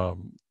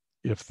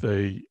if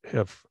they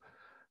have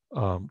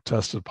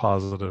tested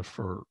positive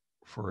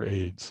for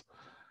AIDS.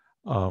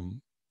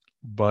 And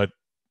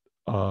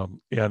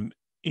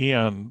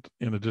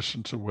in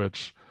addition to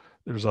which,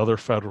 there's other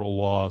federal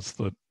laws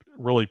that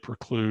really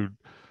preclude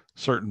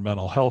certain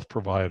mental health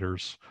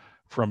providers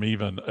from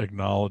even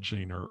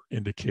acknowledging or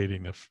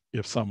indicating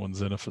if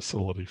someone's in a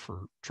facility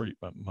for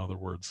treatment. In other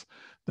words,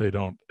 they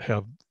don't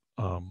have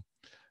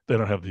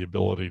the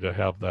ability to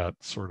have that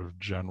sort of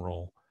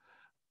general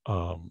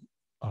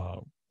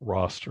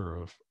roster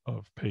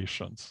of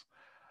patients.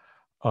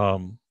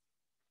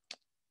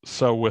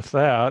 So with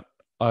that,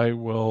 I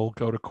will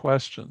go to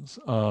questions.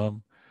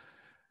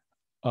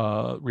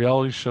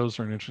 Reality shows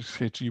are an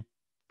interesting case.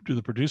 Do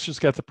the producers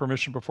get the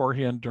permission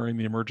beforehand, during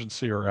the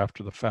emergency, or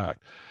after the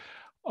fact?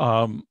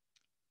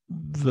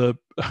 The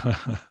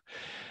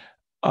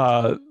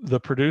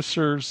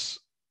producers,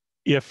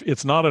 if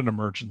it's not an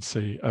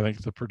emergency, I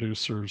think the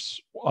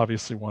producers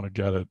obviously want to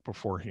get it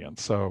beforehand.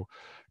 So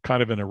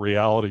kind of in a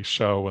reality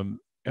show, and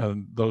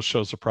those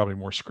shows are probably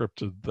more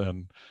scripted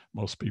than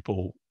most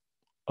people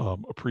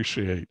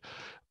appreciate,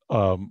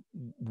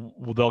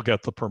 they'll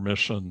get the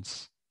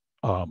permissions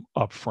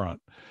up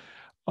front.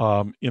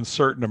 In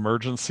certain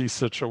emergency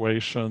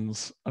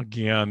situations,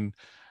 again,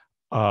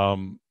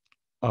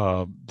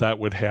 that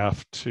would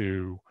have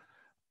to,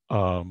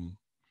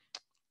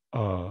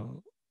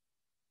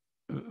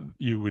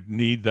 you would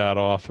need that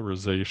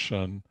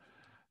authorization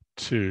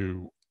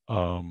to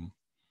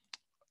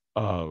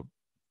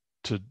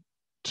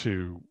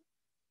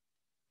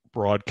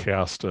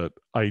broadcast it.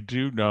 I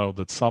do know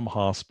that some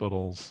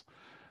hospitals,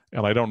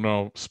 and I don't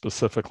know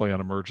specifically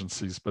on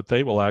emergencies, but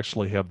they will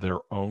actually have their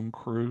own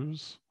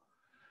crews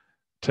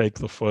take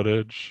the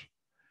footage,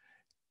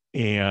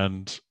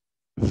 and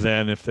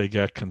then if they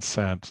get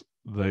consent,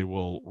 they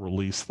will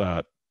release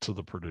that to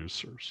the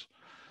producers.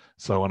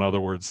 So in other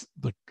words,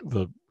 the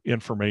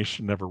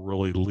information never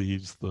really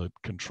leaves the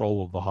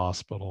control of the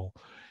hospital,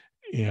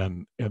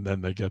 and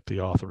then they get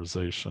the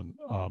authorization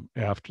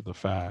after the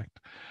fact.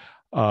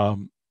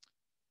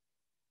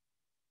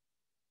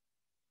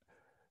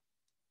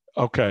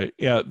 Okay,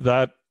 yeah,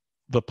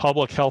 the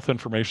public health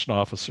information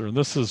officer, and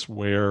this is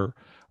where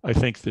I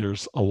think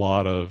there's a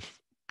lot of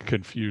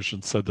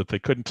confusion, said that they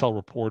couldn't tell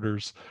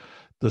reporters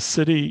the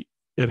city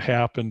it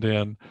happened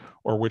in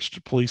or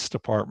which police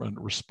department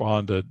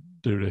responded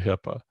due to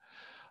HIPAA.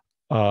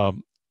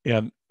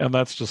 And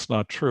that's just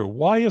not true.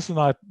 Why is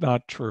that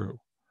not true?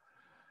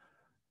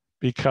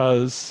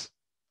 Because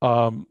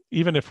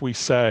even if we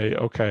say,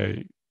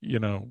 okay,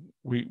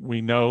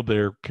 we know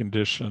their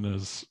condition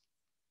is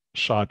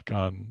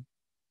shotgun,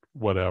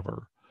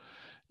 whatever,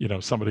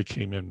 somebody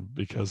came in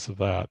because of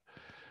that.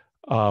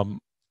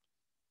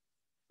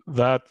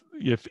 That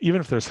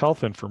even if there's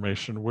health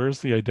information, where's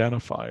the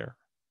identifier?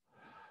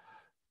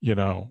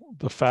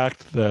 The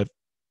fact that,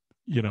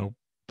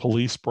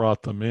 police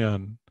brought them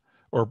in,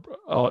 or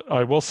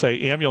I will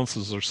say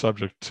ambulances are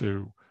subject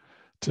to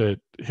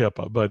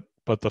HIPAA,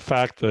 but the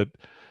fact that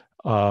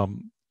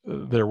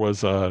there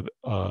was a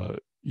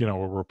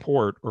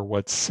report or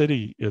what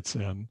city it's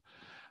in,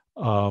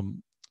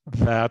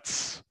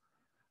 that's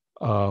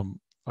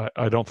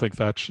I don't think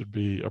that should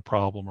be a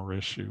problem or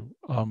issue.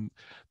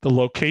 The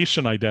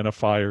location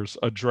identifiers,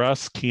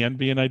 address can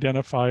be an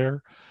identifier,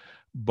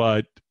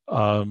 but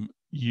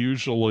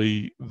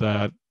usually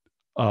that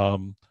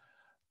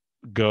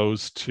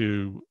goes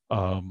to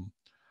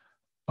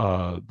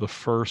the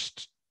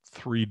first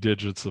 3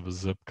 digits of a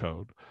zip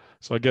code.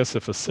 So I guess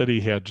if a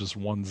city had just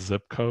one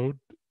zip code,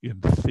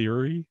 in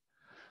theory,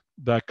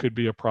 that could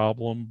be a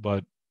problem.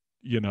 But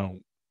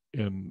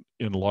in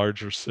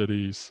larger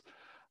cities,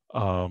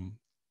 I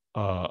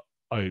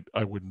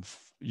wouldn't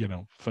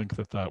think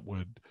that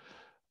would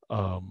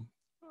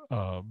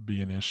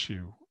be an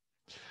issue.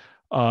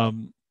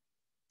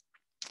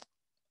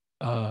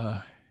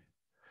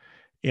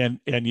 And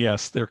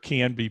yes, there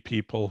can be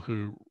people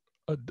who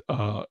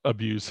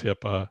abuse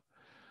HIPAA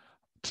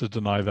to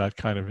deny that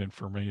kind of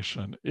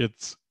information.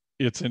 It's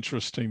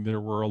interesting.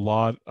 There were a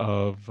lot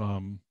of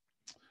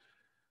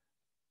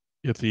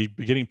at the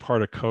beginning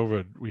part of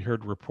COVID, we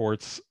heard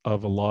reports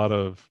of a lot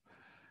of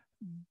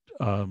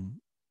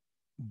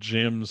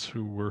gyms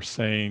who were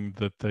saying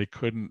that they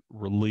couldn't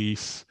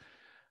release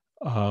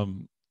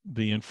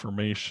the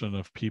information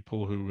of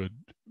people who had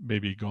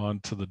maybe gone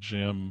to the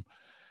gym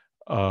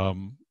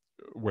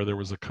where there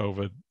was a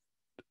COVID,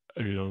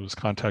 it was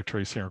contact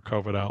tracing or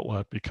COVID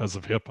outlet because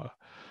of HIPAA.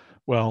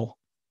 Well,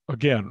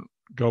 again,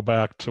 go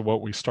back to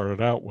what we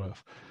started out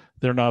with.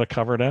 They're not a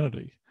covered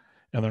entity,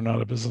 and they're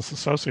not a business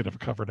associate of a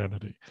covered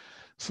entity.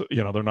 So,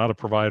 they're not a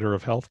provider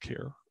of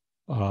healthcare.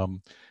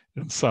 And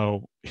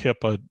so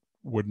HIPAA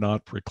would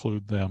not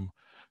preclude them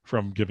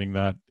from giving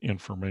that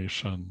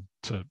information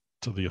to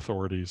the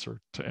authorities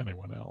or to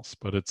anyone else.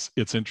 But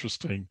it's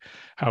interesting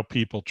how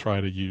people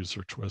try to use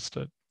or twist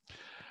it.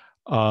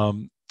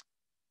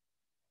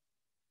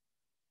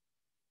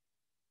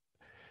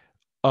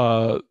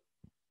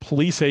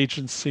 Police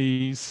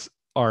agencies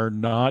are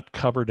not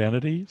covered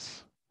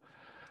entities.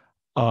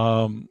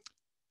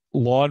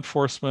 Law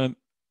enforcement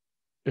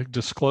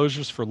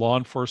disclosures for law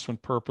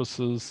enforcement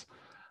purposes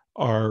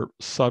are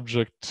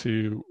subject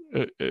to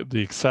the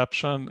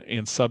exception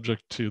and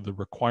subject to the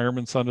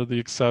requirements under the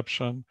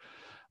exception.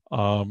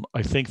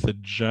 I think the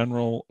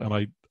general,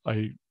 and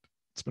I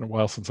it's been a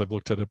while since I've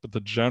looked at it, but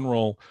the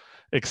general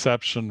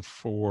exception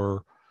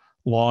for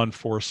law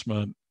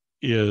enforcement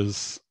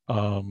is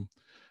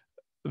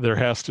there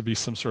has to be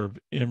some sort of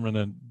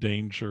imminent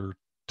danger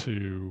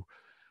to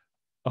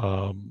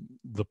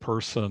the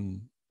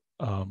person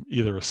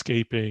either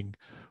escaping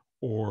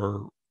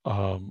or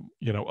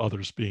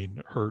others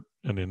being hurt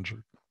and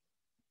injured.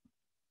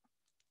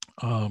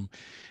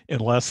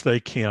 Unless they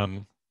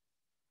can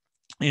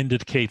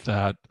indicate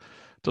that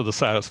to the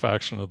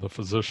satisfaction of the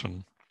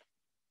physician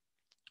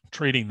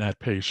treating that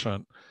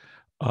patient,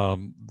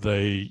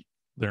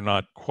 they're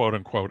not quote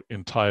unquote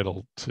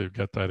entitled to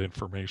get that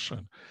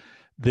information.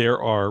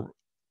 There are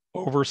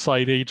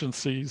oversight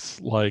agencies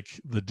like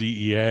the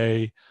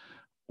DEA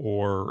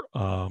or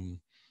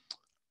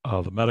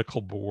the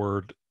medical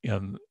board,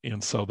 and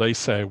so they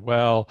say,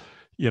 well,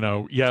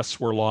 yes,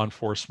 we're law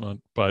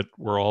enforcement, but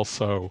we're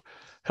also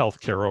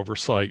healthcare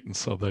oversight, and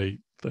so they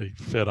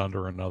fit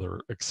under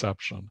another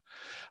exception.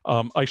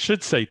 I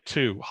should say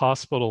too,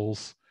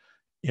 hospitals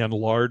and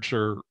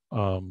larger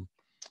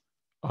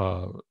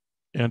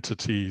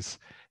entities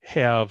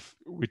have,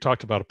 we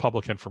talked about a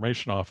public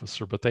information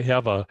officer, but they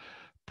have a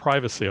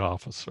privacy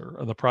officer,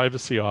 and the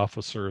privacy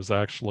officer is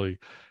actually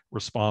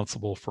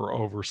responsible for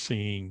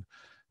overseeing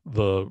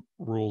the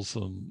rules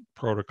and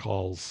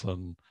protocols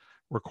and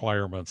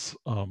requirements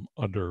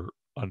under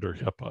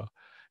HIPAA.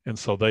 And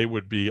so they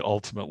would be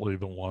ultimately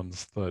the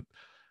ones that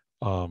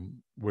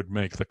would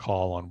make the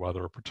call on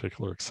whether a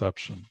particular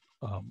exception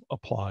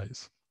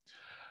applies.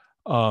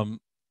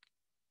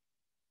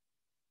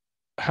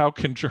 How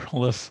can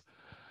journalists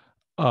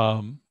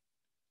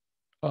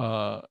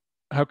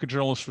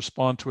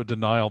respond to a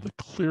denial that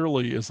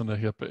clearly isn't a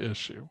HIPAA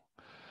issue?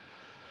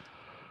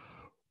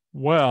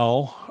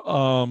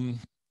 Well,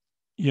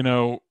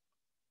 you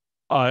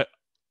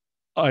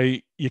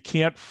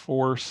can't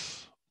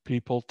force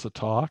people to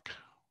talk,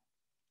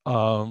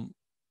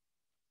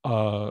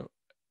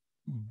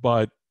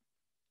 but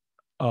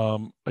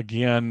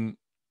again,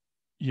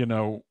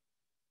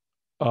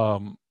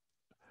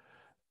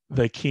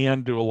 they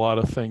can do a lot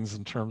of things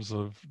in terms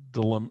of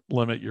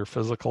limit your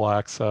physical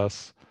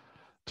access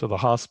to the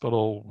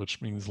hospital,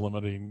 which means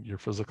limiting your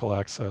physical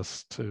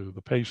access to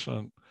the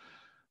patient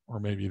or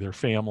maybe their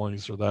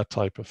families or that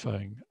type of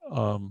thing.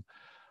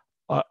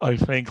 I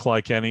think,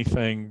 like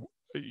anything,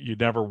 you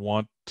never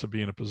want to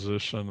be in a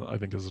position, I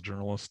think, as a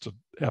journalist, to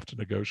have to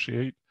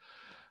negotiate.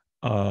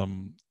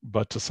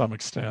 But to some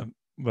extent,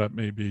 that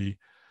may be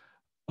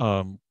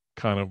kind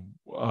of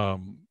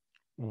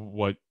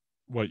what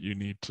you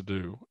need to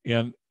do.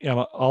 And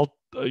I'll,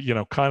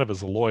 kind of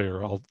as a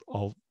lawyer,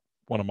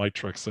 one of my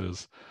tricks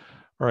is,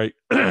 all right,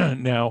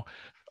 now,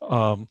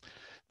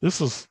 this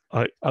is,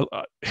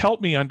 help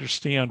me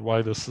understand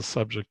why this is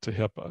subject to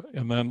HIPAA,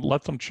 and then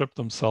let them trip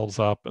themselves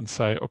up and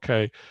say,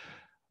 okay,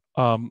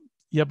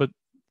 yeah, but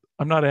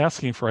I'm not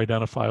asking for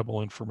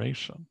identifiable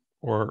information,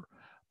 or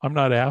I'm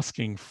not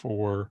asking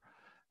for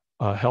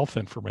health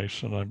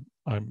information.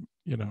 I'm,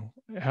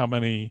 how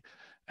many,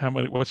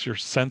 what's your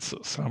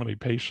census? How many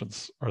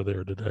patients are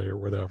there today, or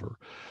whatever?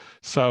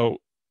 So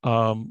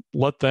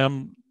let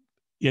them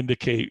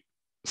indicate,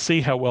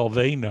 see how well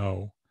they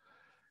know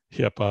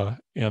HIPAA,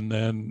 and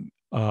then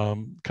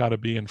kind of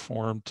be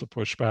informed to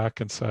push back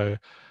and say,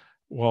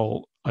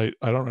 well, I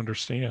don't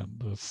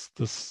understand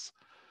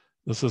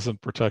this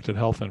isn't protected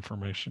health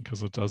information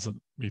because it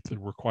doesn't meet the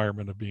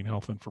requirement of being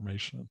health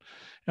information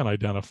and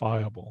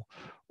identifiable,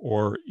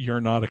 or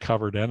you're not a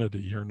covered entity,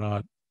 you're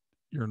not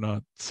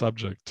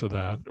subject to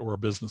that, or a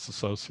business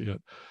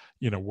associate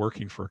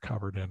working for a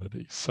covered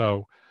entity.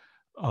 So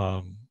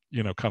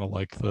kind of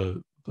like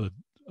the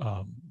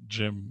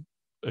gym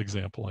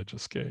example I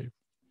just gave.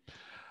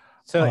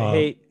 So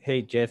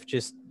hey Jeff,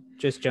 just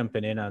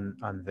jumping in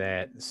on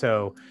that.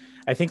 So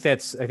I think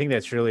that's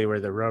really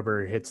where the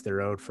rubber hits the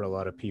road for a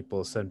lot of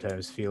people,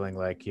 sometimes feeling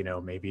like,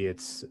 maybe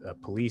it's a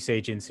police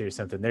agency or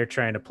something. They're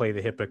trying to play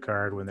the HIPAA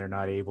card when they're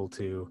not able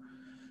to.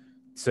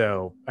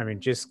 So, I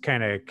mean, just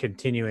kind of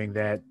continuing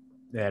that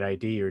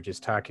idea you were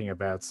just talking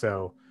about.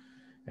 So,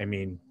 I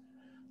mean,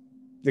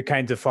 the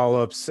kinds of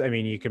follow-ups, I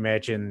mean, you can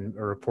imagine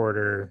a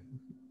reporter,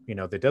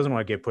 that doesn't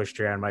want to get pushed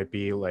around might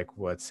be like,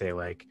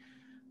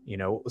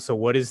 so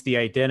what is the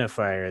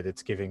identifier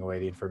that's giving away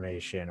the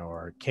information?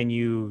 Or can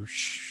you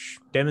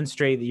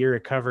demonstrate that you're a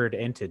covered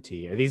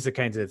entity? Are these the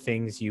kinds of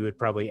things you would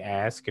probably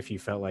ask if you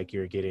felt like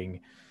you're getting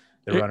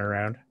the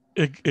runaround?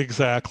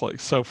 Exactly.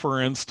 So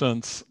for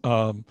instance,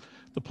 the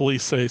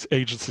police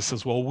agency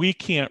says, well, we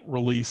can't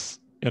release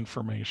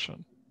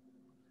information.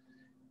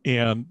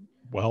 And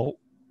well,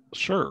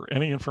 sure,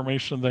 any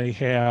information they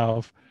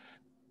have,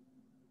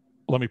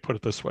 let me put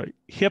it this way,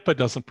 HIPAA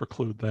doesn't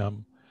preclude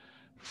them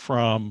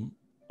from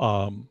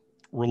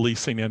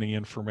releasing any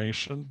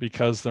information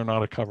because they're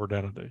not a covered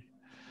entity.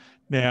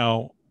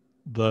 Now,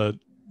 the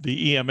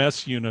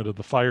EMS unit of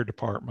the fire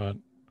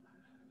department,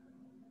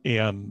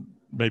 and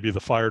maybe the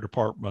fire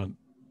department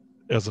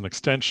as an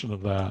extension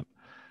of that,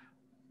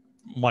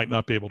 might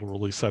not be able to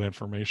release that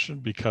information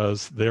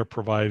because they're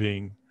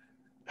providing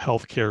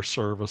healthcare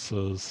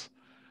services,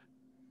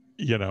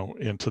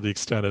 and to the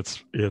extent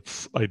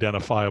it's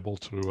identifiable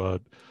to a,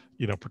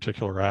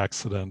 particular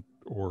accident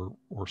or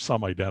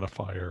some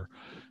identifier,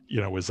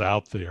 is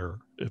out there,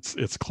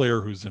 it's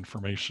clear whose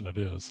information it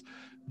is,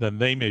 then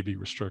they may be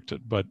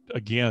restricted. But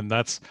again,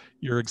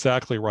 you're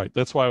exactly right.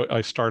 That's why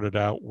I started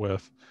out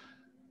with,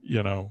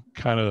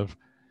 kind of,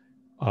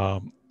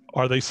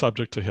 are they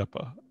subject to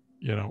HIPAA?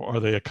 Are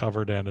they a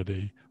covered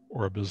entity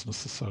or a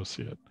business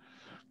associate?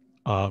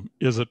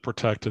 Is it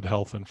protected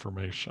health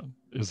information?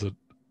 Is it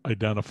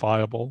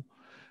identifiable?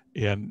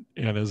 And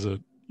is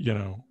it,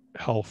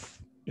 health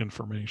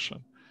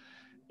information?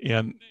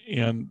 And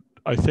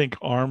I think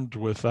armed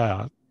with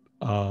that,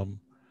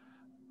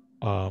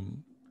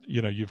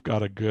 you've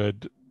got a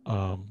good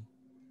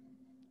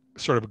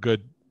sort of a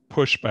good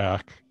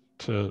pushback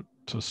to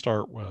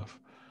start with.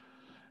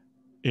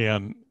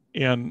 And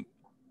then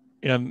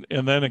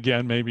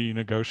again, maybe you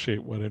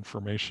negotiate what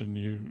information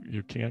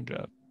you can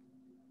get.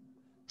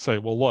 Say,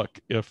 well, look,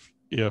 if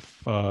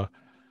I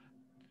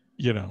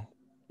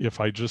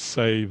just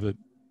say that,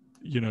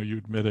 you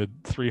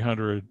admitted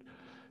 300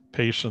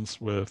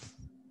 patients with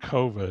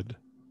COVID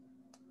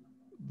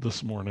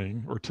this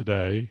morning or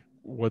today,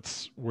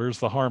 where's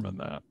the harm in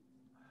that?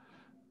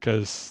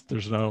 Because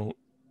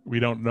we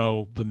don't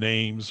know the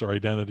names or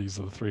identities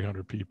of the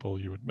 300 people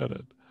you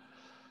admitted,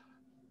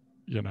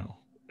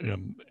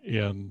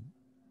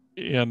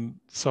 and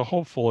so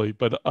hopefully,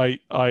 but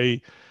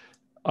I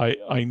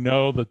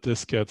know that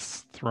this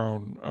gets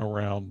thrown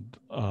around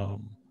a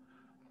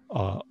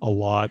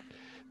lot.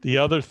 The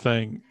other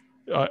thing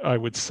I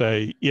would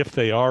say, if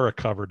they are a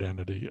covered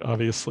entity,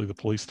 obviously the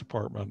police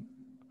department,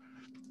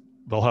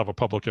 they'll have a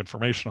public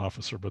information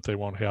officer, but they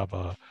won't have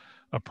a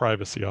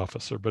privacy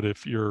officer. But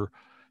if you're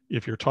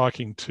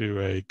talking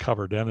to a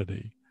covered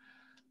entity,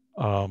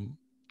 ask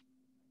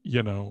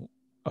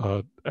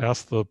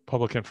the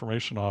public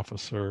information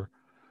officer,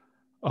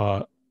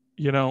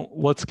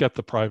 let's get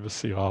the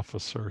privacy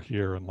officer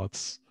here and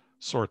let's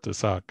sort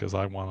this out, because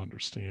I want to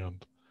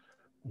understand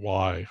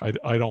why.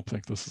 I don't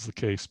think this is the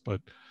case, but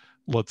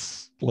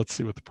let's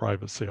see what the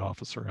privacy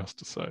officer has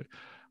to say.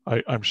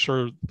 I'm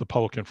sure the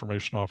public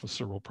information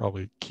officer will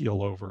probably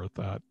keel over at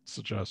that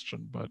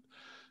suggestion, but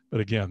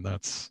again,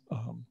 that's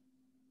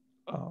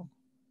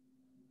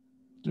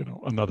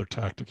another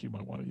tactic you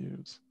might want to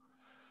use.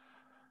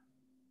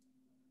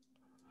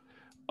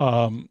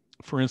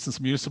 For instance,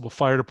 municipal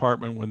fire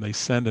department, when they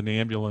send an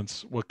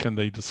ambulance, what can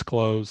they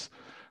disclose?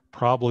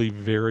 Probably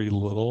very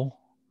little,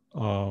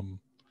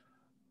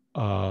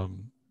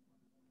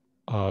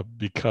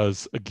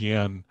 because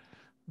again,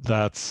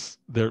 that's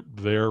their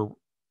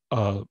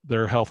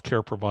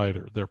healthcare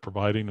provider. They're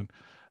providing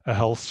a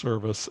health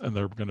service, and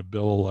they're going to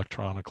bill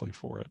electronically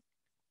for it.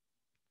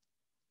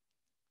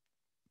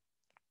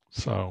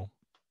 So,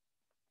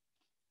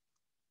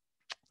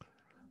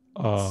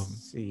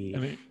 let's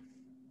see.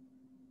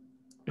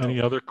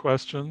 Any other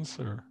questions?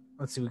 Or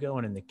let's see, we got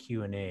one in the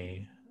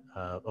Q&A.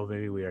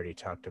 Maybe we already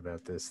talked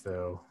about this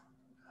though.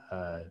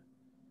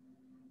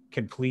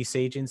 Can police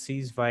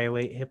agencies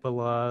violate HIPAA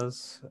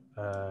laws?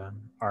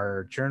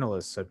 Are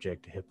journalists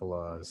subject to HIPAA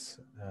laws?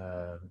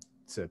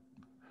 It's a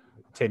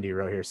attendee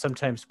wrote here.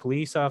 Sometimes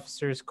police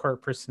officers,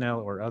 court personnel,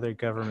 or other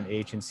government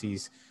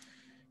agencies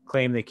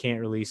claim they can't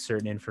release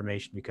certain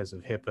information because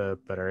of HIPAA,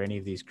 but are any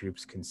of these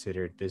groups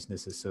considered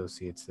business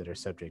associates that are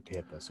subject to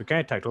HIPAA? So we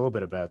kind of talked a little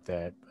bit about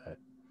that. But...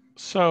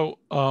 So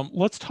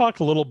let's talk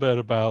a little bit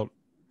about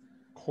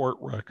court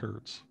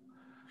records.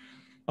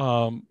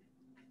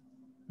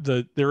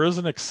 There is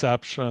an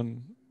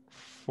exception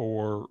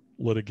for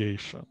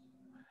litigation.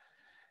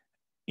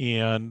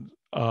 And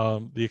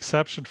the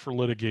exception for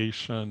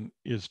litigation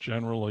is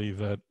generally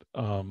that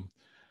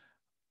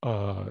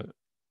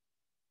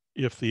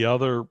if the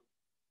other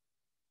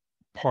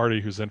party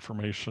whose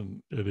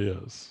information it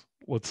is,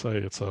 let's say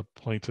it's a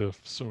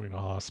plaintiff suing a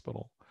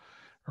hospital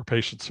or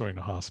patient suing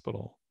a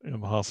hospital,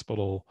 and the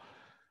hospital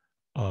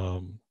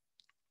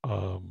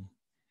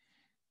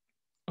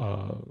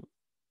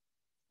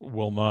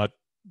will not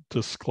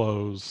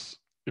disclose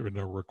in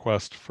a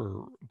request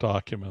for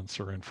documents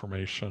or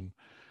information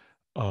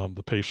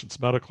the patient's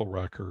medical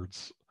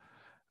records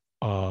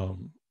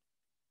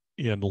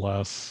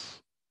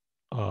unless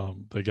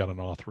they get an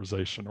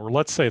authorization. Or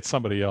let's say it's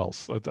somebody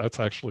else. That's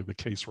actually the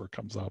case where it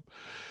comes up.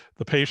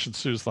 The patient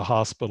sues the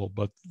hospital,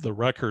 but the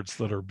records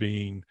that are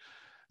being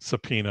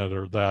subpoenaed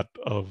are that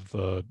of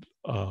the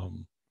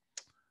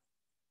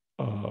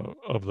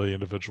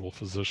individual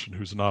physician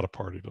who's not a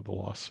party to the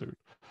lawsuit.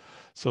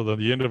 So then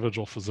the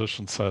individual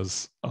physician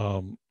says,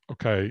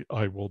 okay,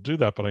 I will do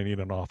that, but I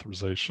need an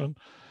authorization.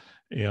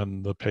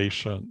 And the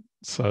patient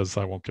says,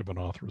 I won't give an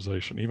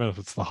authorization, even if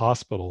it's the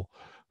hospital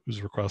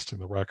who's requesting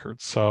the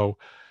records. So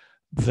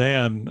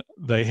then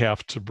they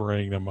have to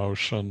bring a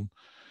motion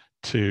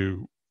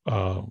to,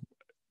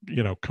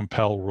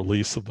 compel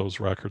release of those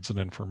records and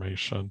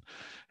information.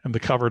 And the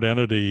covered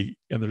entity,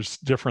 and there's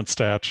different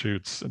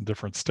statutes in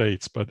different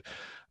states, but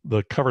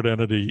the covered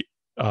entity,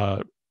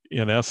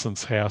 in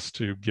essence, has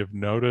to give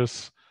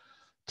notice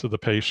to the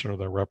patient or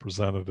their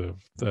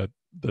representative that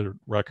the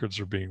records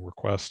are being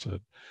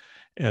requested.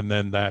 And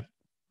then that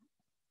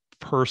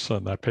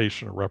person, that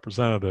patient or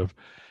representative,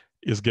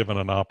 is given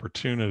an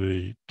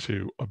opportunity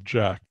to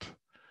object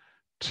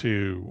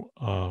to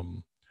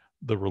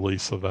the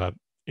release of that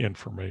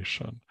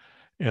information.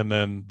 And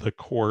then the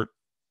court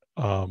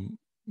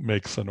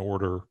makes an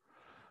order,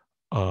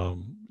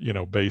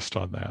 based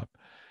on that.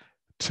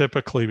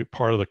 Typically,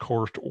 part of the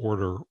court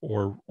order,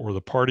 or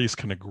the parties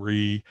can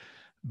agree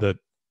that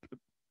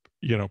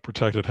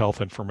protected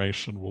health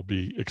information will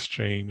be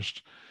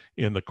exchanged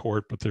in the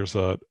court, but there's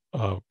a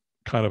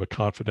kind of a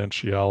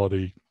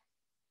confidentiality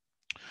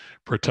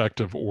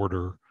protective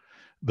order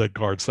that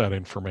guards that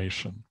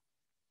information.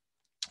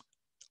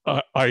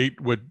 I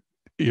would,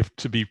 if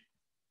to be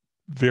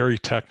very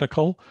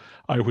technical,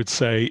 I would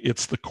say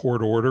it's the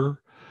court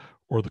order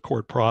or the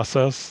court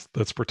process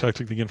that's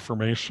protecting the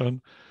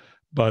information,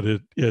 but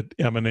it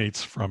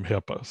emanates from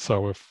HIPAA.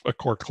 So if a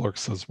court clerk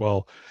says,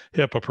 well,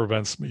 HIPAA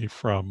prevents me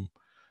from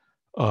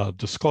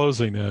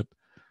disclosing it,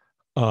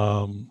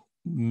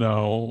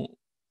 no,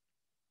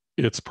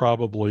 it's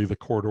probably the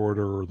court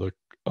order or the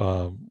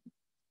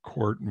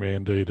court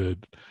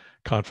mandated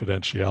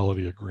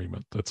confidentiality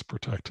agreement that's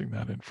protecting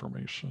that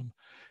information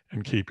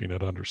and keeping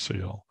it under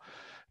seal.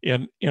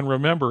 And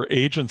remember,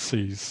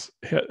 agencies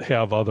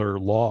have other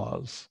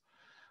laws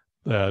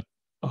that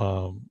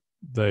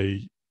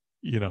they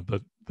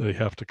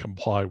have to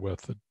comply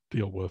with that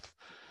deal with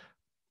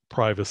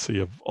privacy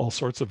of all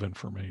sorts of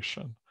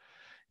information.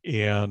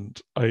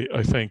 And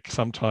I think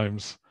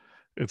sometimes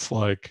it's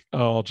like,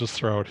 oh, I'll just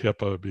throw out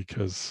HIPAA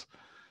because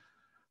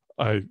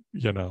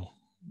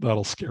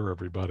that'll scare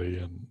everybody,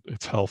 and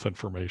it's health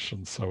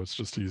information, so it's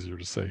just easier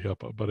to say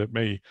HIPAA. But it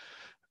may,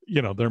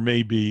 there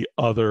may be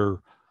other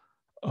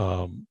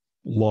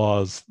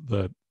laws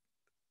that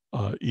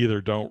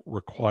either don't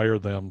require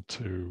them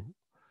to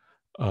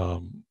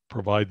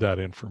provide that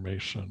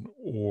information,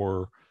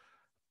 or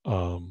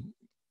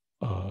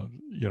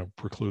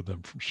preclude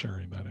them from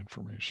sharing that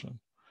information.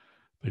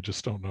 They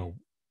just don't know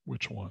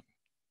which one.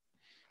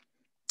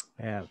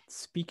 Yeah.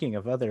 Speaking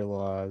of other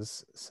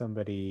laws,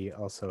 somebody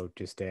also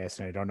just asked,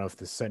 and I don't know if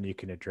this is something you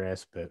can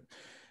address, but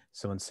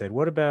someone said,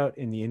 what about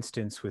in the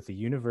instance with a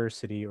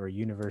university or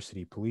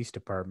university police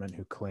department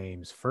who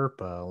claims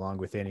FERPA along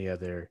with any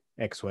other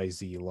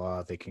XYZ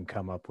law they can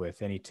come up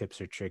with? Any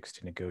tips or tricks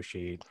to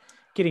negotiate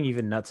getting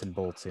even nuts and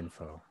bolts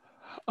info?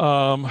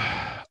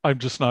 I'm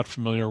just not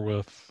familiar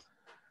with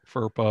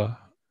FERPA.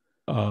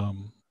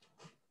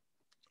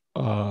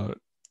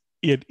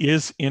 It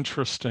is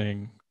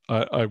interesting.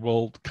 I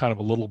will kind of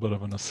a little bit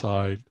of an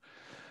aside.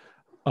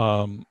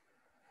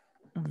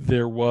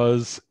 There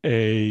was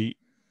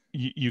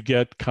you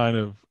get kind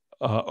of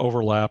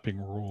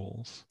overlapping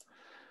rules.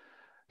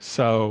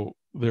 So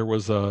there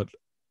was an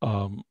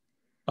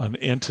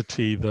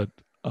entity that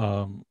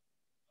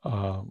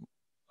I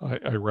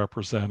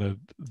represented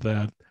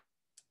that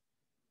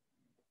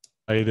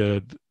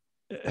provided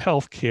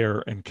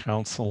healthcare and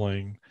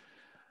counseling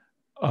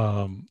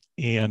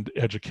and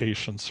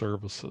education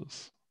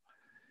services.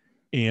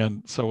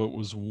 And so it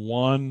was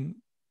one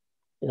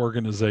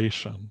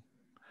organization,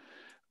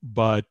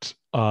 but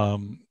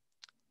it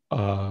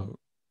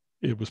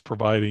was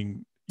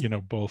providing,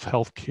 both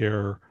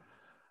healthcare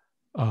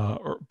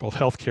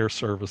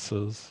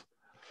services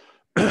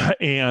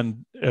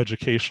and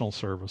educational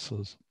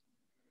services.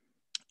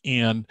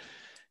 And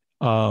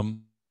the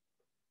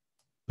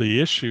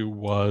issue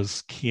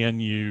was, could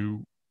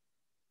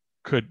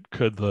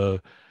the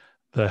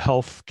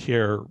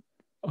healthcare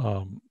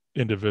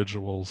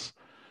individuals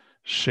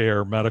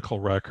share medical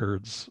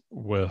records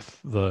with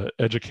the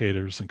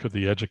educators, and could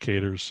the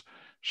educators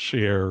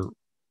share,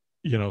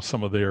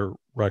 some of their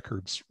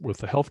records with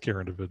the healthcare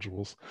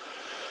individuals?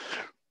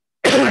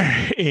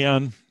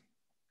 And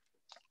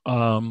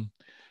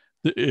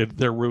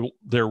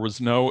there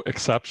was no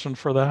exception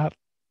for that.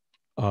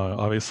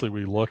 Obviously,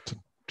 we looked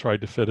and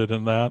tried to fit it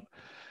in that.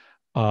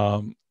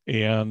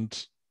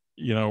 And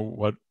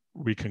what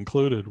we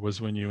concluded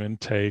was, when you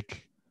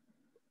intake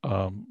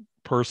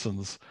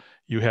persons,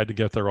 you had to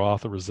get their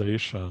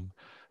authorization,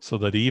 so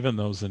that even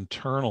those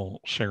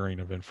internal sharing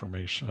of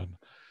information,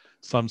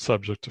 some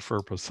subject to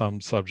FERPA, some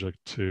subject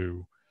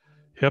to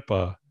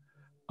HIPAA,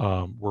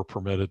 were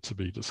permitted to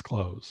be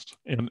disclosed.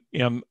 And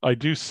I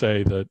do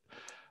say that,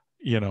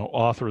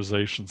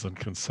 authorizations and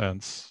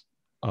consents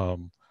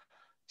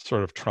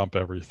sort of trump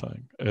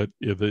everything.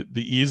 The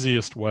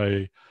easiest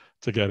way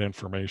to get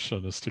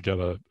information is to get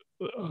a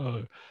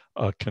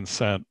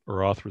consent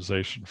or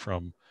authorization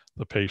from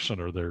the patient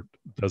or their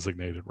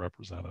designated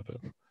representative.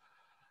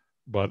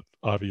 But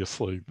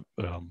obviously,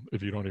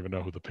 if you don't even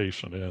know who the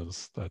patient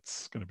is,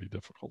 that's going to be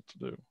difficult to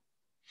do.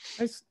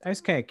 I was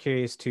kind of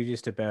curious too,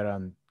 just about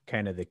on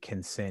kind of the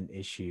consent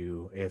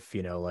issue. If,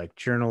 like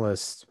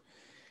journalists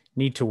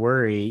need to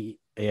worry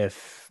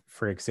if,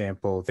 for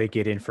example, they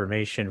get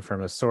information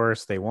from a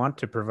source, they want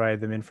to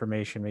provide them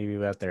information maybe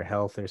about their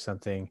health or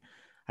something.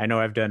 I know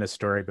I've done a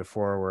story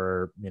before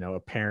where, a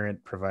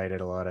parent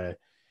provided a lot of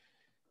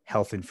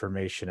health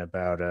information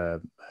about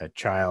a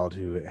child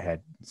who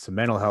had some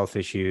mental health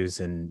issues,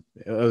 and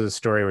it was a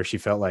story where she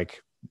felt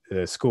like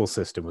the school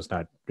system was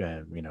not,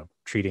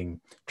 treating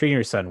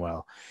her son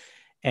well.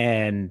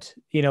 And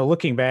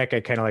looking back,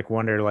 I kind of like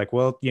wonder, like,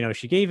 well,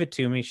 she gave it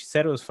to me. She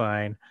said it was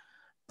fine,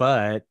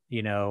 but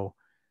is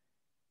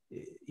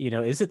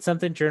it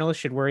something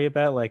journalists should worry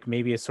about? Like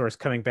maybe a source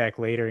coming back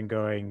later and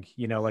going,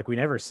 like, we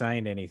never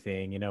signed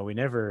anything, we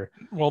never.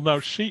 Well, no,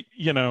 she's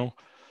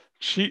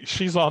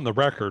on the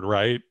record,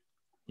 right?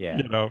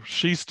 Yeah.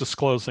 She's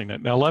disclosing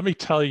it. Now, let me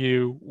tell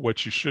you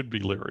what you should be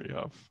leery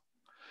of.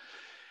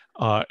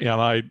 And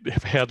I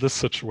have had this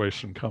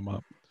situation come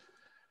up.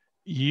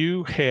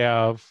 You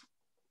have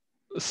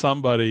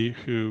somebody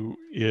who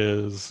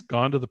is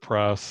gone to the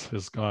press,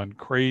 has gone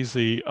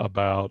crazy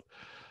about,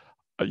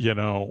 I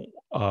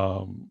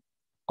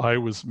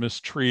was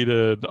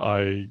mistreated.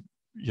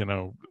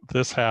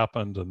 This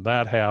happened and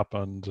that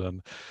happened,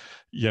 and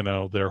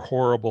they're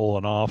horrible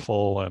and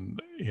awful,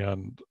 and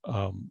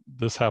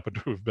this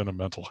happened to have been a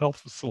mental health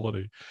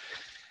facility,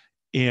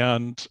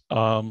 and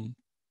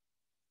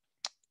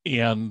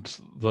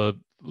the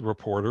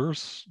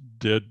reporters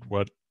did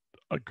what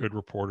a good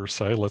reporter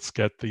say: let's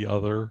get the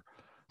other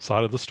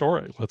side of the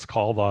story. Let's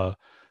call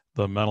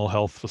the mental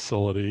health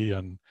facility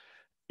and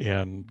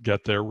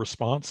get their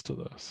response to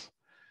this.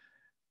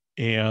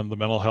 And the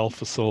mental health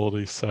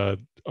facility said,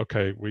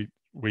 okay,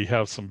 we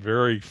have some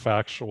very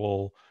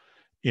factual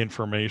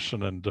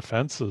information and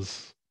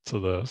defenses to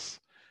this,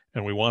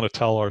 and we want to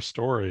tell our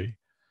story.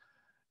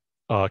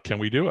 Can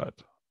we do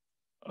it?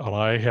 And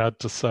I had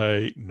to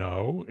say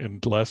no,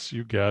 unless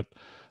you get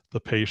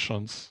the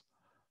patient's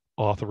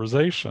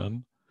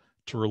authorization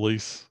to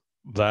release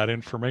that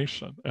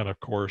information. And of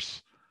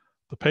course,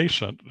 the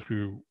patient,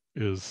 who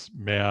is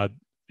mad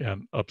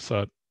and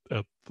upset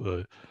at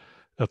the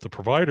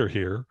provider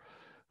here,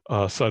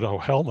 said, "Oh,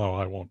 hell no,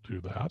 I won't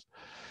do that."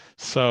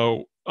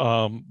 So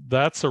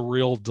that's a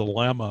real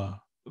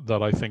dilemma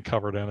that I think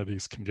covered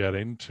entities can get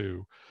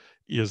into,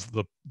 is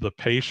the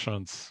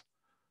patient's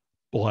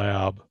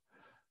blab,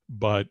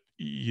 but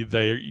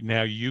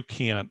now you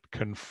can't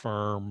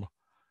confirm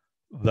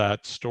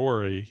that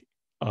story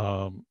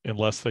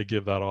unless they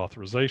give that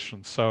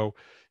authorization. So,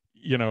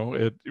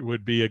 it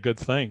would be a good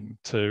thing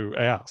to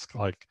ask,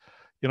 like,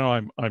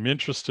 I'm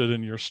interested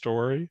in your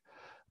story,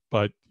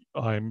 but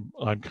I'm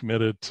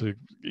committed to,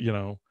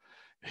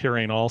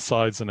 hearing all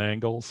sides and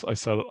angles. I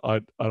said,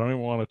 I don't even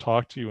want to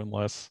talk to you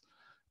unless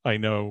I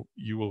know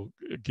you will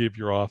give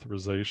your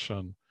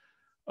authorization,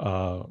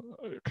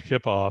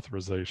 HIPAA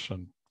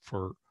authorization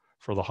for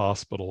the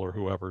hospital or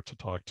whoever to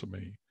talk to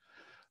me.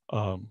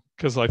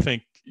 Because I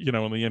think, in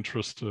the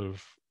interest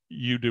of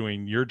you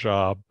doing your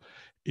job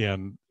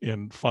in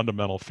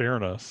fundamental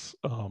fairness,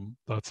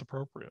 that's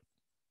appropriate.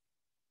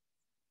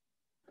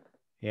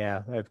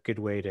 Yeah, a good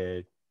way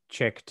to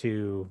check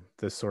to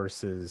the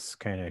source's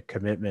kind of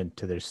commitment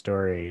to their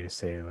story, to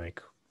say, like,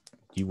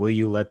 will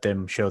you let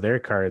them show their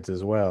cards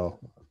as well?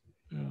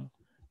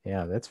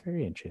 Yeah, that's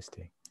very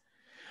interesting.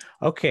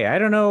 Okay, I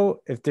don't know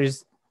if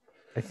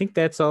I think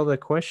that's all the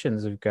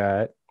questions we've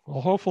got.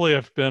 Well, hopefully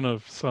I've been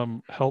of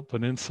some help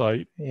and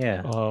insight.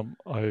 Yeah.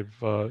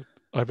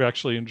 I've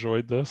actually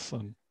enjoyed this,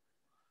 and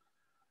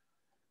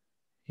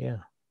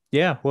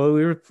yeah, well,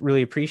 we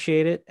really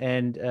appreciate it,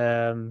 and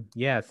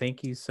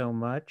thank you so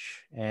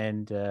much.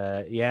 And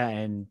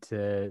thanks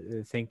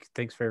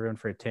for everyone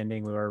for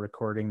attending. We are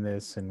recording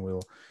this, and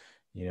we'll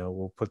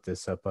put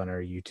this up on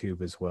our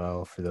YouTube as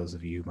well for those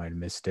of you who might have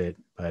missed it.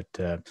 But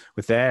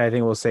with that, I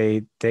think we'll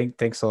say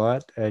thanks a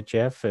lot,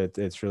 Jeff.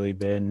 It's really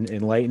been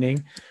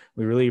enlightening.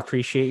 We really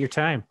appreciate your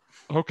time.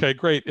 Okay,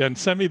 great. And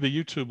send me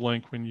the YouTube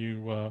link when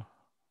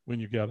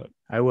you get it.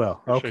 I will.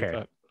 Appreciate Okay.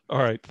 that.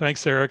 All right.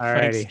 Thanks, Eric. All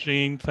righty. Thanks,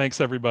 Gene. Thanks,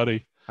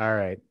 everybody. All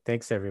right.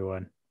 Thanks,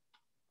 everyone.